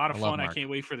 man. It was a lot of fun. I can't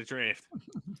wait for the draft.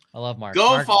 I love Mark.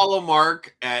 Go follow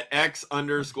Mark at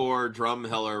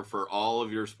X_Drumheller for all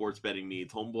of your sports betting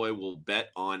needs. Homeboy will bet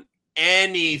on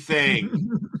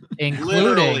anything.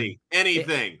 Literally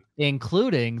anything.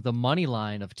 Including the money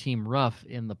line of Team Ruff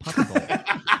in the Puppy Bowl.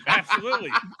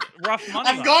 Absolutely. Rough money.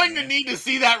 I'm going to need to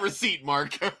see that receipt,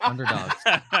 Mark. Underdogs.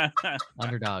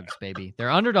 Underdogs, baby.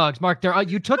 They're underdogs, Mark.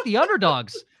 You took the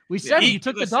underdogs. We said you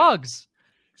took the dogs.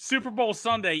 Super Bowl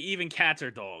Sunday, even cats are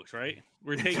dogs, right?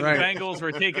 We're taking Bengals,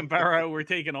 we're taking Burrow, we're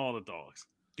taking all the dogs.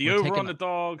 We're over on the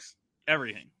dogs,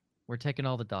 everything. We're taking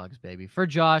all the dogs, baby. For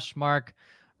Josh, Mark,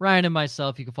 Ryan, and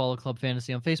myself, you can follow Club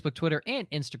Fantasy on Facebook, Twitter, and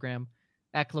Instagram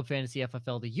at Club Fantasy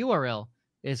FFL. The URL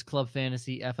is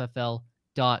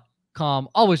clubfantasyffl.com.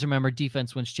 Always remember,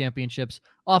 defense wins championships.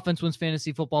 Offense wins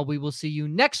fantasy football. We will see you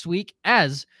next week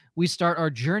as we start our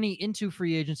journey into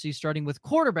free agency, starting with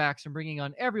quarterbacks and bringing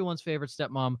on everyone's favorite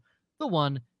stepmom, the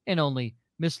one and only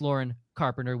Miss Lauren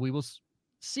Carpenter. We will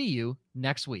see you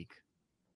next week.